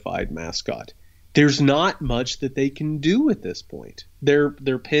glorified mascot. There's not much that they can do at this point. They're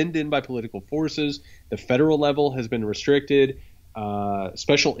pinned in by political forces. The federal level has been restricted.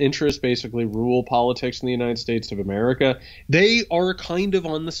 special interests basically rule politics in the United States of America. They are kind of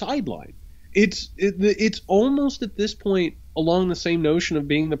on the sideline. It's almost at this point along the same notion of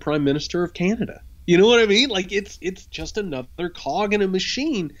being the Prime Minister of Canada. You know what I mean? Like it's just another cog in a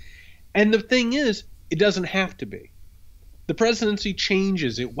machine. And the thing is, it doesn't have to be. The presidency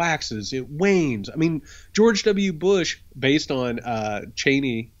changes, it waxes, it wanes. I mean, George W. Bush, based on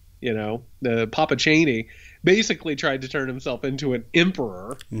Cheney, the Papa Cheney, basically tried to turn himself into an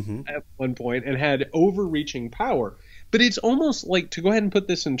emperor at one point and had overreaching power. But it's almost like, to go ahead and put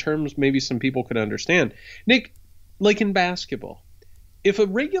this in terms maybe some people could understand, Nick, like in basketball, if a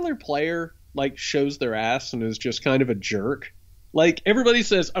regular player like shows their ass and is just kind of a jerk, like everybody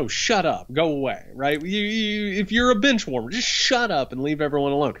says, oh, shut up, go away, right? If you're a bench warmer, just shut up and leave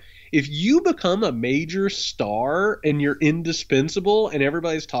everyone alone. If you become a major star and you're indispensable and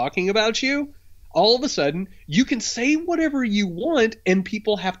everybody's talking about you, all of a sudden you can say whatever you want and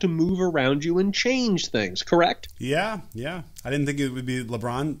people have to move around you and change things, correct? Yeah. I didn't think it would be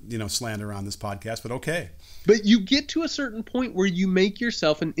LeBron, slander on this podcast, but okay. But you get to a certain point where you make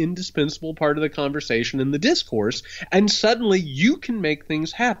yourself an indispensable part of the conversation and the discourse, and suddenly you can make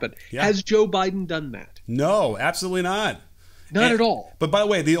things happen. Yeah. Has Joe Biden done that? No, absolutely not. Not at all. But by the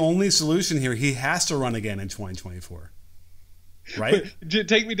way, the only solution here, he has to run again in 2024. Right?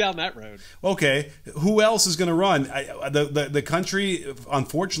 Take me down that road. Okay. Who else is going to run? The country,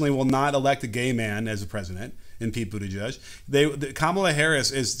 unfortunately, will not elect a gay man as a president in Pete Buttigieg. Kamala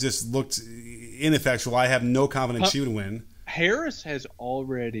Harris is just looked ineffectual. I have no confidence she would win. Harris has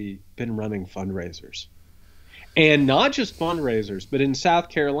already been running fundraisers. And not just fundraisers, but in South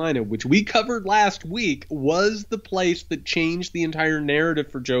Carolina, which we covered last week, was the place that changed the entire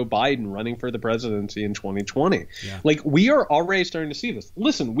narrative for Joe Biden running for the presidency in 2020. Yeah. Like, we are already starting to see this.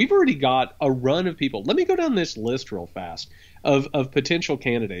 Listen, we've already got a run of people. Let me go down this list real fast of potential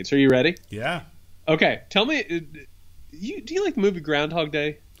candidates. Are you ready? Yeah. Okay. Tell me, do you like the movie Groundhog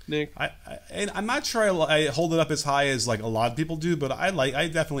Day, Nick? I'm not sure I hold it up as high as like a lot of people do, but I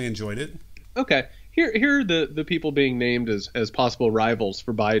definitely enjoyed it. Okay. Here are the people being named as possible rivals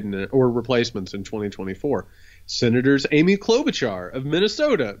for Biden or replacements in 2024. Senators Amy Klobuchar of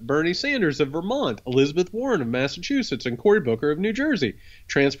Minnesota, Bernie Sanders of Vermont, Elizabeth Warren of Massachusetts, and Cory Booker of New Jersey.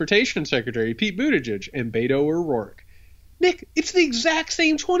 Transportation Secretary Pete Buttigieg and Beto O'Rourke. Nick, it's the exact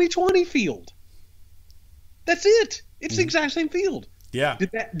same 2020 field. That's it. It's the exact same field. Yeah.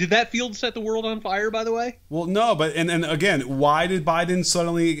 Did that field set the world on fire, by the way? Well, no, but and again, why did Biden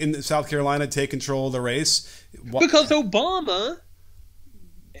suddenly in South Carolina take control of the race? Because Obama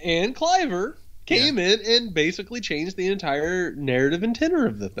and Cliver came in and basically changed the entire narrative and tenor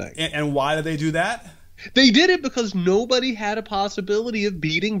of the thing. And why did they do that? They did it because nobody had a possibility of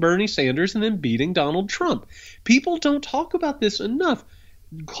beating Bernie Sanders and then beating Donald Trump. People don't talk about this enough.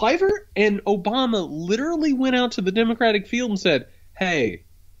 Cliver and Obama literally went out to the Democratic field and said, hey,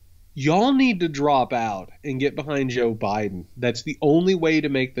 y'all need to drop out and get behind Joe Biden. That's the only way to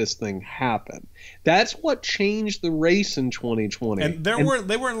make this thing happen. That's what changed the race in 2020. And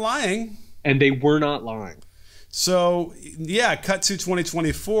they weren't lying. And they were not lying. So, yeah, cut to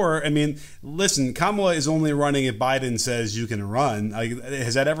 2024. I mean, listen, Kamala is only running if Biden says you can run.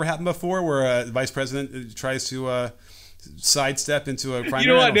 Has that ever happened before where a vice president tries to sidestep into a primary? You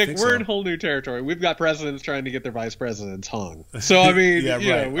know what, Nick? We're in whole new territory. We've got presidents trying to get their vice presidents hung. So, I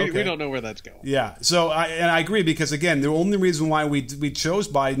mean, we don't know where that's going. Yeah. So, I agree because, again, the only reason why we chose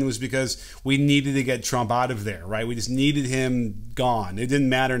Biden was because we needed to get Trump out of there, right? We just needed him gone. It didn't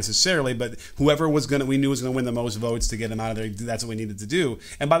matter necessarily, but whoever we knew was going to win the most votes to get him out of there, that's what we needed to do.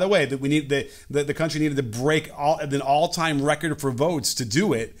 And by the way, the country needed to break an all-time record for votes to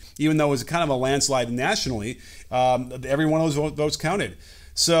do it, even though it was kind of a landslide nationally. Every one of those votes counted.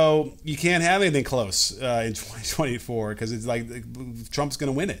 So you can't have anything close in 2024 because it's like Trump's going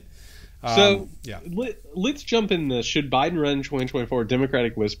to win it. Let's jump in this. Should Biden run in 2024?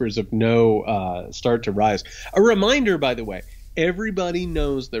 Democratic whispers of no start to rise. A reminder, by the way, everybody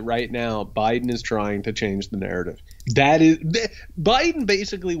knows that right now Biden is trying to change the narrative. Biden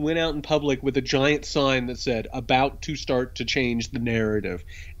basically went out in public with a giant sign that said about to start to change the narrative.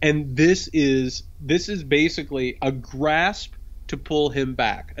 And this is basically a grasp to pull him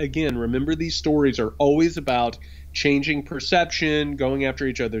back. Again, remember these stories are always about changing perception, going after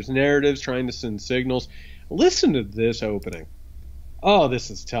each other's narratives, trying to send signals. Listen to this opening. Oh,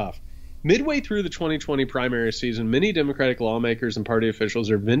 this is tough. Midway through the 2020 primary season, many Democratic lawmakers and party officials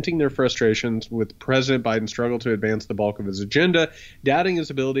are venting their frustrations with President Biden's struggle to advance the bulk of his agenda, doubting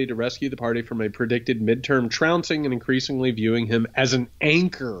his ability to rescue the party from a predicted midterm trouncing and increasingly viewing him as an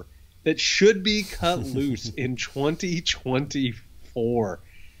anchor that should be cut loose in 2024.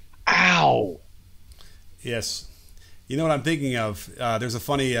 Ow. Yes. You know what I'm thinking of? There's a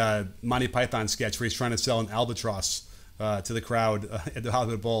funny Monty Python sketch where he's trying to sell an albatross to the crowd at the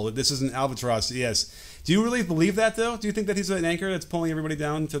Hollywood Bowl. This is an albatross, yes. Do you really believe that, though? Do you think that he's an anchor that's pulling everybody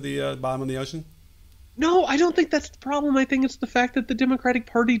down to the bottom of the ocean? No, I don't think that's the problem. I think it's the fact that the Democratic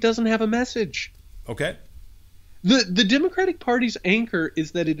Party doesn't have a message. Okay. The Democratic Party's anchor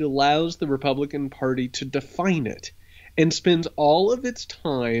is that it allows the Republican Party to define it and spends all of its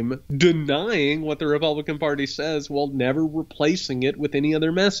time denying what the Republican Party says while never replacing it with any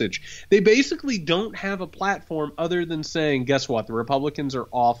other message. They basically don't have a platform other than saying, guess what, the Republicans are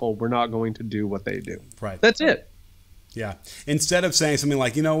awful, we're not going to do what they do. Right. That's it. Yeah. Instead of saying something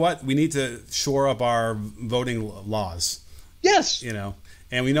like, you know what, we need to shore up our voting laws. Yes. You know,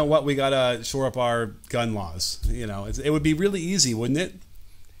 and we know what, we got to shore up our gun laws. You know, it would be really easy, wouldn't it?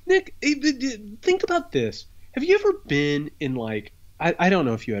 Nick, think about this. Have you ever been in, like, I don't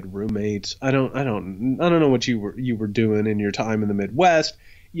know if you had roommates. I don't know what you were doing in your time in the Midwest.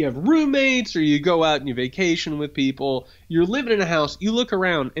 You have roommates, or you go out and you vacation with people. You're living in a house. You look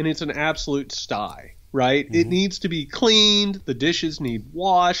around and it's an absolute sty, right? Mm-hmm. It needs to be cleaned. The dishes need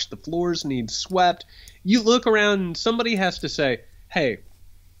washed. The floors need swept. You look around and somebody has to say, hey,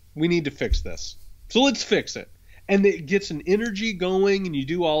 we need to fix this. So let's fix it. And it gets an energy going and you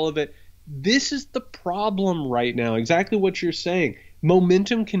do all of it. This is the problem right now. Exactly what you're saying.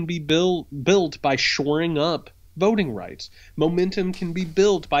 Momentum can be built by shoring up voting rights. Momentum can be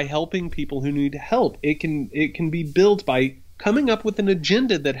built by helping people who need help. It can be built by coming up with an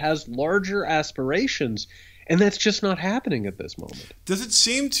agenda that has larger aspirations. And that's just not happening at this moment. Does it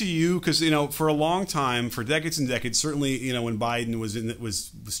seem to you, because, you know, for a long time, for decades and decades, certainly, you know, when Biden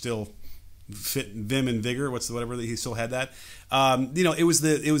was still fit, vim and vigor, whatever he still had that, you know, it was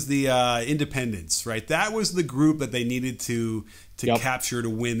the independents, right? That was the group that they needed to capture to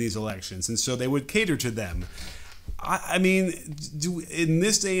win these elections, and so they would cater to them. I mean, in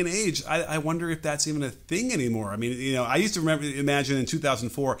this day and age, I wonder if that's even a thing anymore. I mean, you know, I used to imagine in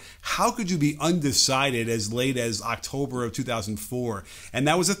 2004, how could you be undecided as late as October of 2004? And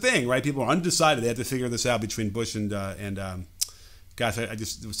that was a thing, right? People were undecided. They had to figure this out between Bush and gosh, I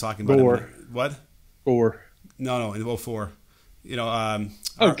just was talking about Gore. him. What? Gore. No, in 2004. You know,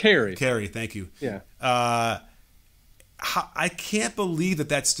 Kerry. Kerry, thank you. Yeah. I can't believe that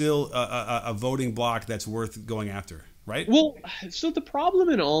that's still a voting block that's worth going after, right? Well, so the problem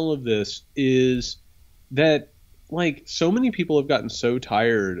in all of this is that, like, so many people have gotten so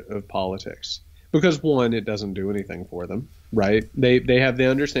tired of politics because, one, it doesn't do anything for them, right? They have the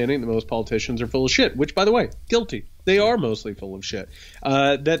understanding that most politicians are full of shit, which, by the way, guilty. They are mostly full of shit.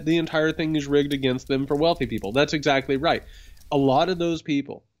 That the entire thing is rigged against them for wealthy people. That's exactly right. A lot of those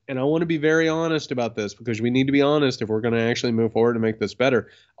people, and I want to be very honest about this because we need to be honest if we're going to actually move forward and make this better.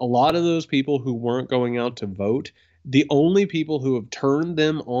 A lot of those people who weren't going out to vote, the only people who have turned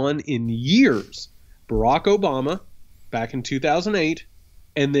them on in years, Barack Obama back in 2008,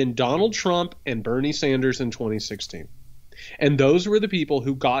 and then Donald Trump and Bernie Sanders in 2016. And those were the people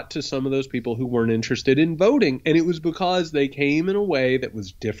who got to some of those people who weren't interested in voting. And it was because they came in a way that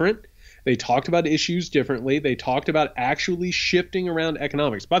was different. They talked about issues differently. They talked about actually shifting around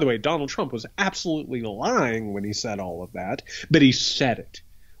economics. By the way, Donald Trump was absolutely lying when he said all of that, but he said it,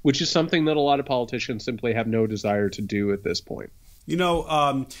 which is something that a lot of politicians simply have no desire to do at this point. You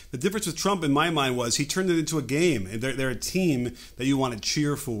know, the difference with Trump in my mind was he turned it into a game. They're a team that you want to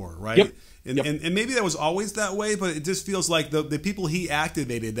cheer for, right? Yep. And maybe that was always that way, but it just feels like the people he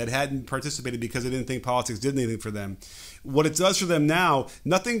activated that hadn't participated because they didn't think politics did anything for them, what it does for them now,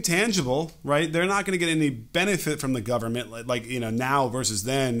 nothing tangible, right? They're not going to get any benefit from the government, like, you know, now versus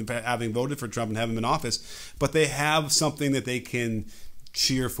then, having voted for Trump and having him in office, but they have something that they can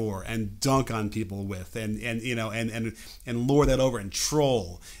cheer for and dunk on people with and you know and lure that over and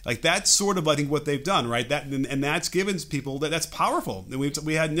troll. Like, that's sort of, I think, what they've done, right? That and that's given people that's powerful. And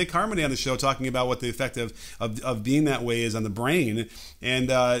we had Nick Harmony on the show talking about what the effect of being that way is on the brain. And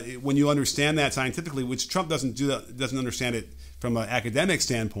when you understand that scientifically, which Trump doesn't understand it from an academic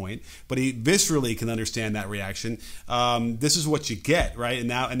standpoint, but he viscerally can understand that reaction. This is what you get, right?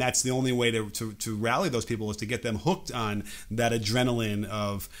 And that's the only way to rally those people is to get them hooked on that adrenaline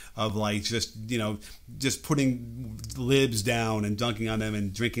of like just putting libs down and dunking on them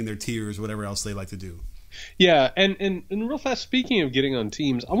and drinking their tears, whatever else they like to do. Yeah, and real fast, speaking of getting on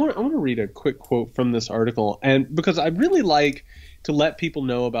teams, I want to read a quick quote from this article, and because I really like to let people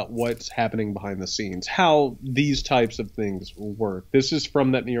know about what's happening behind the scenes, how these types of things work. This is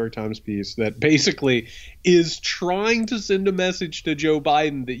from that New York Times piece that basically is trying to send a message to Joe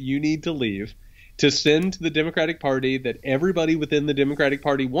Biden that you need to leave, to send to the Democratic Party that everybody within the Democratic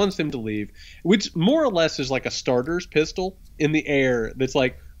Party wants him to leave, which more or less is like a starter's pistol in the air that's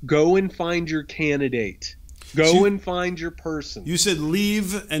like, go and find your candidate. Go and find your person. You said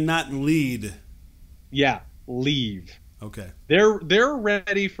leave and not lead. Yeah, leave. Okay. They're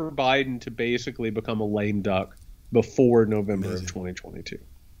ready for Biden to basically become a lame duck before November of 2022.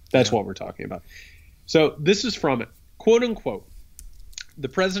 That's what we're talking about. So this is from it. Quote unquote. The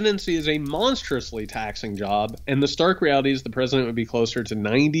presidency is a monstrously taxing job, and the stark reality is the president would be closer to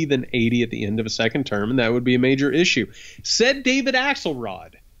 90 than 80 at the end of a second term, and that would be a major issue, said David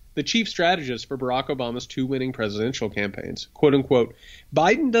Axelrod, the chief strategist for Barack Obama's 2 winning presidential campaigns. Quote unquote,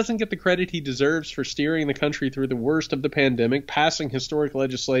 Biden doesn't get the credit he deserves for steering the country through the worst of the pandemic, passing historic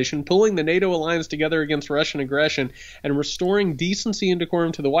legislation, pulling the NATO alliance together against Russian aggression, and restoring decency and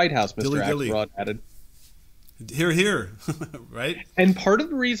decorum to the White House, Mr. Axelrod added. Hear, hear, right? And part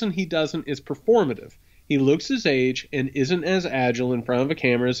of the reason he doesn't is performative. He looks his age and isn't as agile in front of a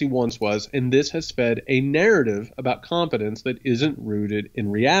camera as he once was, and this has fed a narrative about competence that isn't rooted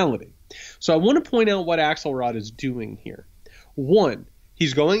in reality. So I want to point out what Axelrod is doing here. One,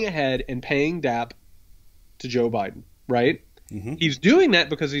 he's going ahead and paying DAP to Joe Biden, right? Mm-hmm. He's doing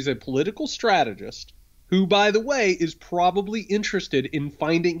that because he's a political strategist who, by the way, is probably interested in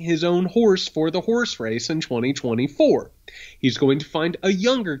finding his own horse for the horse race in 2024. He's going to find a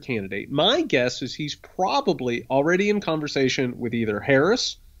younger candidate. My guess is he's probably already in conversation with either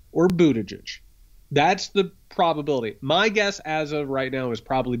Harris or Buttigieg. That's the probability. My guess as of right now is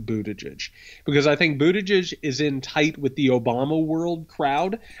probably Buttigieg, because I think Buttigieg is in tight with the Obama world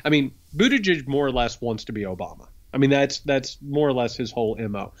crowd. I mean, Buttigieg more or less wants to be Obama. I mean, that's more or less his whole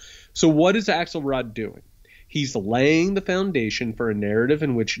MO. So what is Axelrod doing? He's laying the foundation for a narrative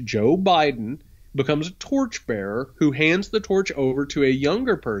in which Joe Biden becomes a torchbearer who hands the torch over to a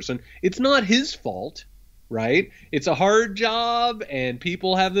younger person. It's not his fault, right? It's a hard job, and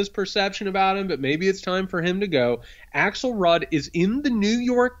people have this perception about him, but maybe it's time for him to go. Axelrod is in the New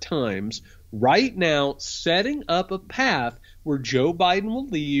York Times right now setting up a path where Joe Biden will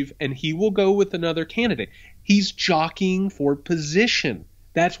leave and he will go with another candidate. He's jockeying for position.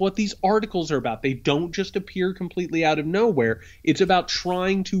 That's what these articles are about. They don't just appear completely out of nowhere. It's about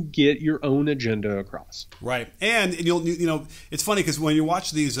trying to get your own agenda across. Right. And you know, it's funny because when you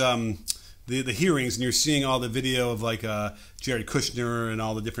watch these the hearings and you're seeing all the video of like Jared Kushner and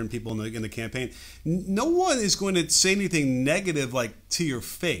all the different people in the campaign, no one is going to say anything negative like to your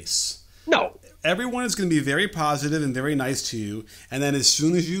face. No. Everyone is going to be very positive and very nice to you, and then as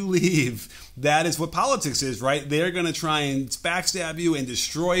soon as you leave, that is what politics is, right? They're going to try and backstab you and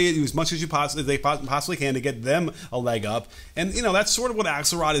destroy you as much as they possibly can to get them a leg up. And, you know, that's sort of what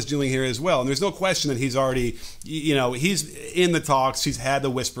Axelrod is doing here as well. And there's no question that he's already, you know, he's in the talks, he's had the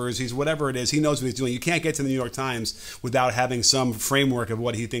whispers, he's whatever it is, he knows what he's doing. You can't get to the New York Times without having some framework of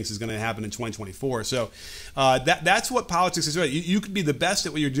what he thinks is going to happen in 2024. So that's what politics is. Right? You could be the best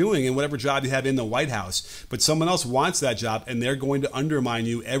at what you're doing in whatever job you have in the White House, but someone else wants that job, and they're going to undermine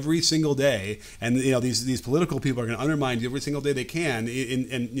you every single day. And you know these political people are going to undermine you every single day they can.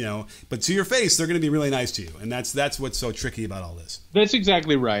 And you know, but to your face, they're going to be really nice to you, and that's what's so tricky about all this. That's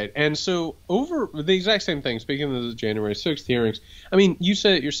exactly right. And so over the exact same thing. Speaking of the January 6th hearings, I mean, you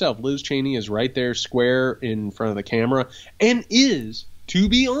said it yourself. Liz Cheney is right there, square in front of the camera, and is, to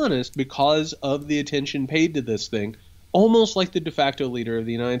be honest, because of the attention paid to this thing, almost like the de facto leader of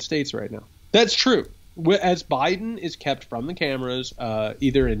the United States right now. That's true. As Biden is kept from the cameras,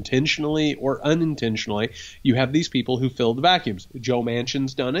 either intentionally or unintentionally, you have these people who fill the vacuums. Joe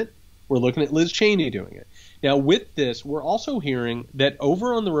Manchin's done it. We're looking at Liz Cheney doing it. Now, with this, we're also hearing that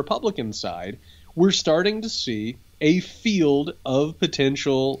over on the Republican side, we're starting to see a field of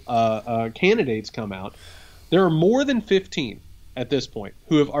potential candidates come out. There are more than 15 at this point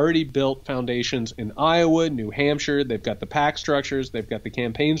who have already built foundations in Iowa, New Hampshire. They've got the PAC structures. They've got the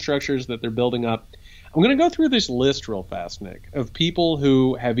campaign structures that they're building up. I'm going to go through this list real fast, Nick, of people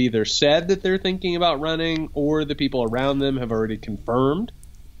who have either said that they're thinking about running or the people around them have already confirmed.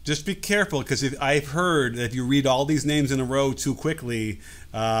 Just be careful, because I've heard that if you read all these names in a row too quickly,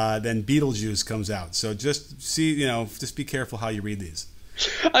 then Beetlejuice comes out. So just just be careful how you read these.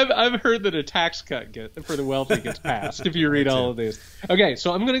 I've heard that a tax cut for the wealthy gets passed if you read all of these. Okay,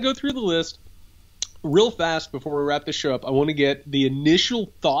 so I'm going to go through the list real fast before we wrap the show up. I want to get the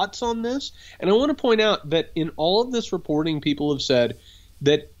initial thoughts on this, and I want to point out that in all of this reporting, people have said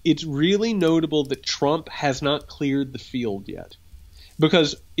that it's really notable that Trump has not cleared the field yet.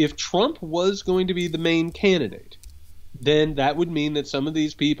 Because if Trump was going to be the main candidate, then that would mean that some of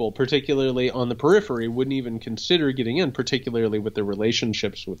these people, particularly on the periphery, wouldn't even consider getting in, particularly with their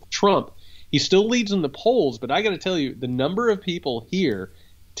relationships with Trump. He still leads in the polls, but I got to tell you, the number of people here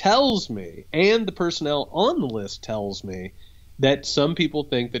tells me, and the personnel on the list tells me, that some people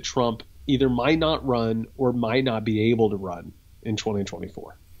think that Trump either might not run or might not be able to run in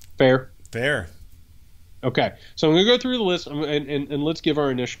 2024. Fair? Fair. Okay, so I'm going to go through the list, and let's give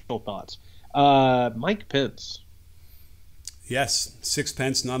our initial thoughts. Mike Pence. Yes, 6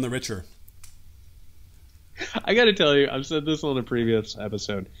 pence, none the richer. I got to tell you, I've said this on a previous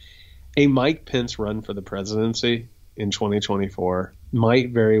episode. A Mike Pence run for the presidency in 2024 might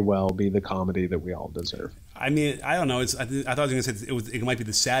very well be the comedy that we all deserve. I mean, I don't know. I thought I was going to say it might be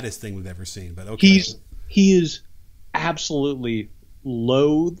the saddest thing we've ever seen, but okay. He is absolutely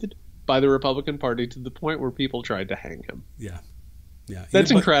loathed by the Republican Party to the point where people tried to hang him. Yeah.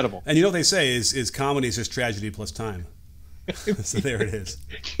 That's incredible. And you know what they say is comedy is just tragedy plus time. So there it is.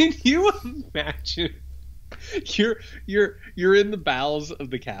 Can you imagine? You're in the bowels of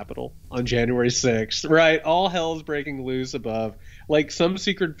the Capitol on January 6th, right? All hell's breaking loose above. Like some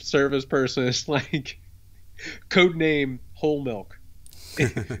Secret Service person is like, code name Whole Milk.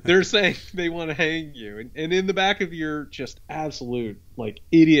 They're saying they want to hang you, and in the back of your just absolute like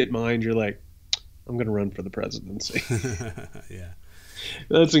idiot mind, you're like, I'm going to run for the presidency. Yeah,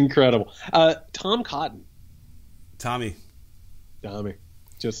 that's incredible. Tom Cotton. Tommy,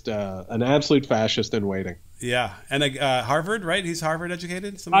 just an absolute fascist in waiting. Yeah, and Harvard, right? He's Harvard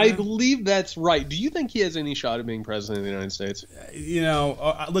educated. I believe that's right. Do you think he has any shot of being president of the United States? You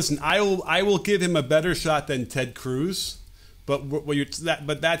know, listen, I will give him a better shot than Ted Cruz,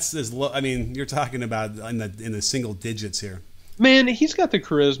 but that's as low. I mean, you're talking about in the single digits here. Man, he's got the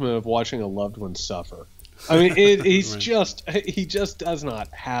charisma of watching a loved one suffer. I mean, he just does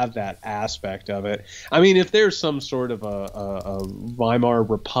not have that aspect of it. I mean, if there's some sort of a Weimar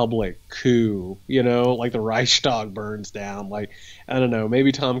Republic coup, you know, like the Reichstag burns down, like, I don't know,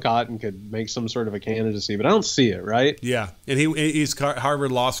 maybe Tom Cotton could make some sort of a candidacy, but I don't see it, right? Yeah, and he's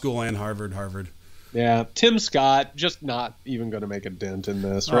Harvard Law School and Harvard. Yeah, Tim Scott, just not even going to make a dent in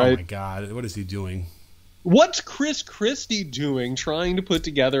this, right? Oh, my God. What is he doing? What's Chris Christie doing trying to put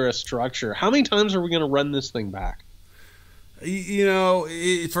together a structure? How many times are we going to run this thing back? You know,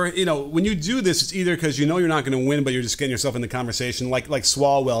 when you do this, it's either because you know you're not going to win, but you're just getting yourself in the conversation. Like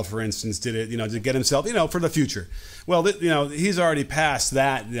Swalwell, for instance, did it, to get himself, for the future. Well, he's already past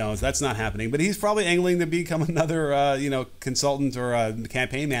that. That's not happening. But he's probably angling to become another, consultant or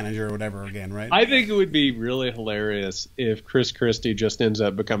campaign manager or whatever again, right? I think it would be really hilarious if Chris Christie just ends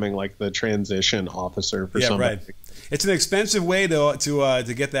up becoming like the transition officer for somebody. Right. It's an expensive way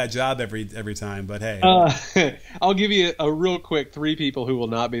to get that job every time, but hey. I'll give you a real quick 3 people who will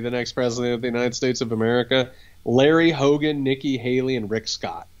not be the next president of the United States of America: Larry Hogan, Nikki Haley, and Rick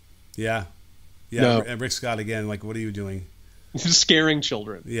Scott. Yeah. No. And Rick Scott again. Like, what are you doing? Scaring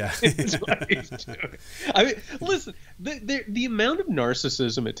children. Yeah. Is what he's doing. I mean, listen, the amount of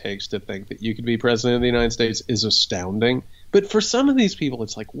narcissism it takes to think that you could be president of the United States is astounding. But for some of these people,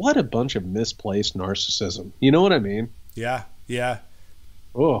 it's like, what a bunch of misplaced narcissism. You know what I mean? Yeah.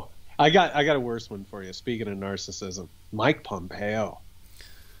 Oh, I got a worse one for you. Speaking of narcissism, Mike Pompeo.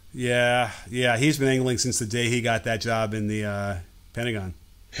 Yeah. He's been angling since the day he got that job in the Pentagon.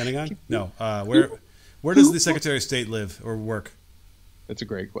 Pentagon? No. Where does the Secretary of State live or work? That's a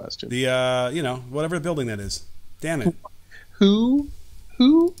great question. The whatever building that is. Damn it. Who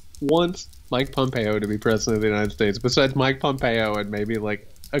wants Mike Pompeo to be president of the United States besides Mike Pompeo and maybe like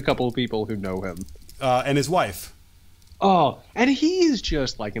a couple of people who know him? And his wife. Oh, and he is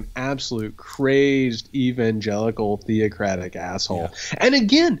just like an absolute crazed evangelical theocratic asshole. Yeah. And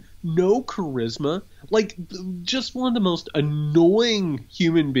again, no charisma. Like, just one of the most annoying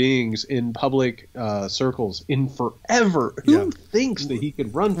human beings in public circles in forever. Who thinks that he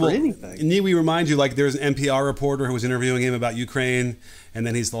could run for anything? Need we remind you, like, there's an NPR reporter who was interviewing him about Ukraine, and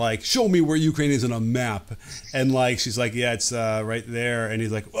then he's like, show me where Ukraine is on a map. And, like, she's like, yeah, it's right there. And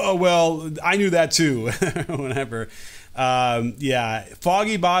he's like, oh, well, I knew that too. Whatever.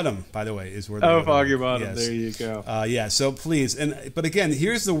 Foggy Bottom, by the way, is where. Foggy Bottom. Yes. There you go. So please, but again,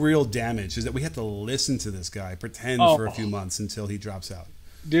 here's the real damage: is that we have to listen to this guy pretend for a few months until he drops out.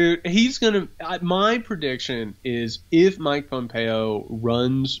 Dude, he's gonna. My prediction is, if Mike Pompeo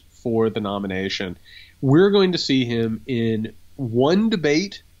runs for the nomination, we're going to see him in one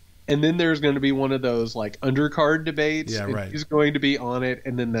debate. And then there's going to be one of those like undercard debates. Yeah, right. He's going to be on it,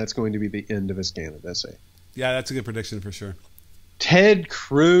 and then that's going to be the end of his candidacy. Yeah, that's a good prediction for sure. Ted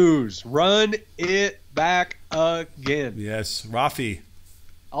Cruz, run it back again. Yes, Rafi.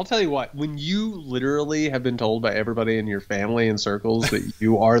 I'll tell you what, when you literally have been told by everybody in your family and circles that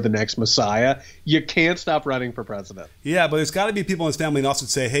you are the next Messiah, you can't stop running for president. Yeah, but there's got to be people in his family and also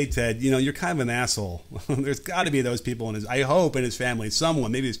say, hey, Ted, you're kind of an asshole. There's got to be those people I hope in his family,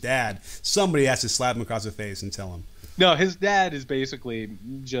 someone, maybe his dad, somebody has to slap him across the face and tell him. No, his dad is basically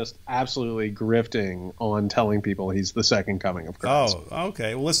just absolutely grifting on telling people he's the second coming of Christ. Oh,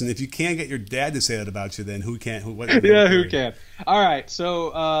 okay. Well, listen, if you can't get your dad to say that about you, then who can? Who can? All right.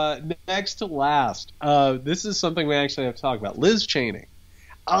 So next to last, this is something we actually have to talk about. Liz Cheney.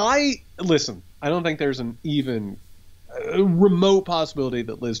 I don't think there's an even remote possibility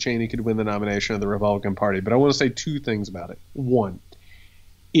that Liz Cheney could win the nomination of the Republican Party, but I want to say two things about it. One,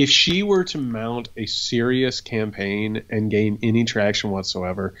 if she were to mount a serious campaign and gain any traction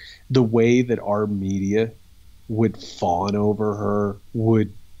whatsoever, the way that our media would fawn over her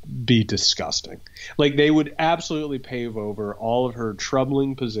would be disgusting. Like, they would absolutely pave over all of her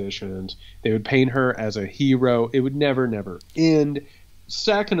troubling positions. They would paint her as a hero. It would never end.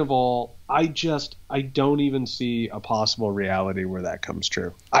 Second of all, I don't even see a possible reality where that comes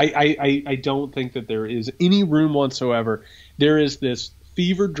true. I don't think that there is any room whatsoever. There is this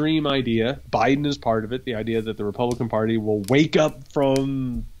fever dream idea. Biden is part of it. The idea that the Republican Party will wake up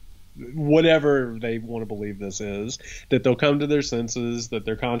from whatever they want to believe this is, that they'll come to their senses, that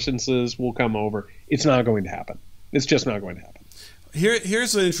their consciences will come over. It's not going to happen. It's just not going to happen.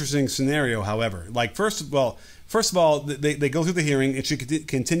 Here's an interesting scenario, however. Like, first of all, they go through the hearing, and she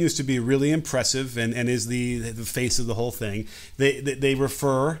continues to be really impressive and is the face of the whole thing. They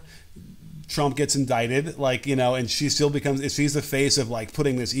refer. Trump gets indicted, and she still she's the face of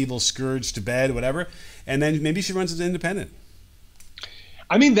putting this evil scourge to bed, whatever. And then maybe she runs as an independent.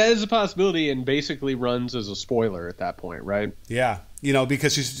 I mean, that is a possibility, and basically runs as a spoiler at that point, right? Yeah,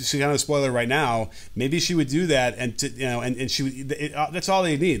 because she's kind of a spoiler right now. Maybe she would do that, and she would. That's all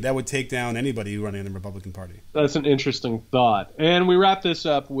they need. That would take down anybody running in the Republican Party. That's an interesting thought. And we wrap this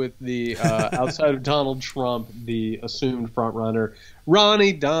up with the outside of Donald Trump, the assumed front runner,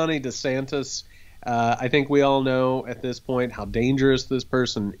 Donnie DeSantis. I think we all know at this point how dangerous this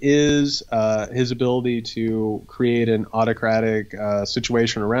person is, his ability to create an autocratic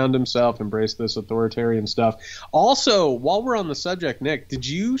situation around himself, embrace this authoritarian stuff. Also, while we're on the subject, Nick, did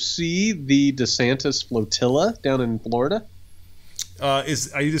you see the DeSantis flotilla down in Florida? Are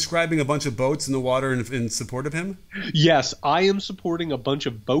you describing a bunch of boats in the water in support of him? Yes, I am supporting a bunch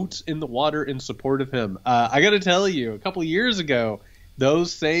of boats in the water in support of him. I got to tell you, a couple of years ago,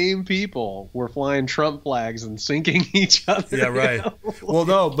 those same people were flying Trump flags and sinking each other. Yeah, right. Well,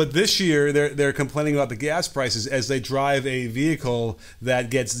 no, but this year they're complaining about the gas prices as they drive a vehicle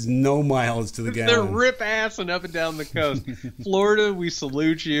that gets no miles to the gallon. They're rip-assing up and down the coast. Florida, we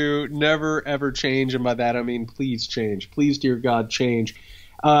salute you. Never, ever change. And by that, I mean please change. Please, dear God, change.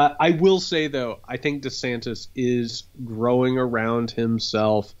 I will say, though, I think DeSantis is growing around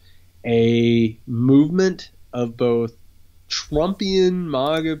himself a movement of both Trumpian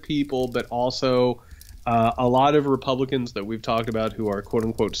MAGA people, but also a lot of Republicans that we've talked about who are quote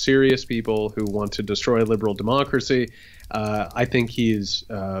unquote serious people who want to destroy liberal democracy. I think he's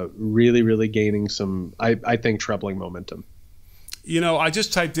really, really gaining some, I think, troubling momentum. I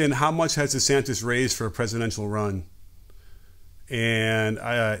just typed in how much has DeSantis raised for a presidential run, and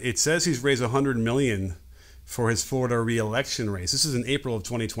it says he's raised $100 million for his Florida re-election race. This is in April of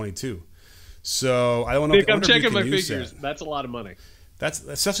 2022. So I don't know. I'm checking my figures. That's a lot of money. That's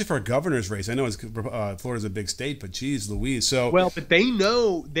especially for a governor's race. I know Florida's a big state, but geez Louise. So but they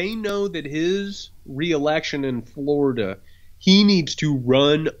know that his re-election in Florida, he needs to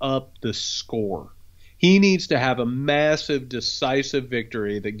run up the score. He needs to have a massive, decisive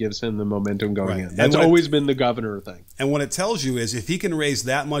victory that gives him the momentum going in. That's always been the governor thing. And what it tells you is if he can raise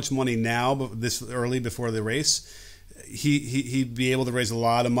that much money now, this early before the race, he'd be able to raise a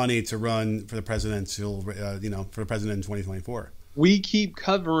lot of money to run for the presidential, for the president in 2024. We keep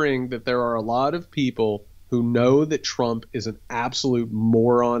covering that there are a lot of people who know that Trump is an absolute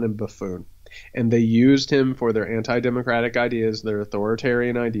moron and buffoon, and they used him for their anti-democratic ideas, their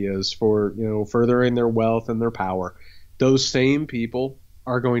authoritarian ideas, for furthering their wealth and their power. Those same people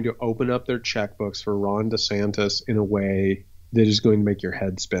are going to open up their checkbooks for Ron DeSantis in a way that is going to make your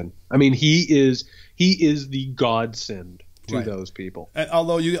head spin. I mean, he is the godsend to those people. And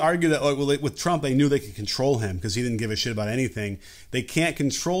although you argue that with Trump, they knew they could control him because he didn't give a shit about anything. They can't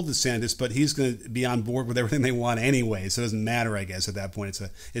control DeSantis, but he's going to be on board with everything they want anyway. So it doesn't matter, I guess, at that point.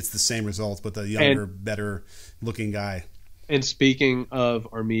 It's the same result, but the younger, better looking guy. And speaking of,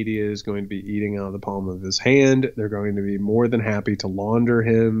 our media is going to be eating out of the palm of his hand. They're going to be more than happy to launder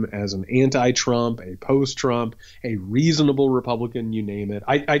him as an anti-Trump, a post-Trump, a reasonable Republican, you name it.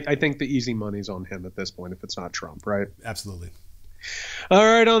 I think the easy money's on him at this point if it's not Trump, right? Absolutely. All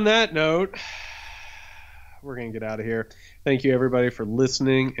right, on that note, we're going to get out of here. Thank you, everybody, for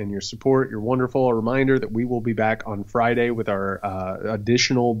listening and your support. You're wonderful. A reminder that we will be back on Friday with our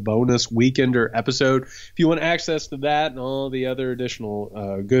additional bonus Weekender episode. If you want access to that and all the other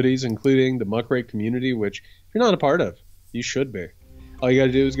additional goodies, including the Muckrake community, which if you're not a part of, you should be. All you got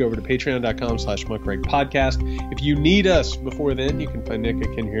to do is go over to patreon.com/Muckrake podcast. If you need us before then, you can find Nick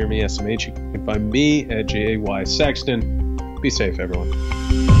at Can You Hear Me SMH. You can find me at JAY Sexton. Be safe, everyone.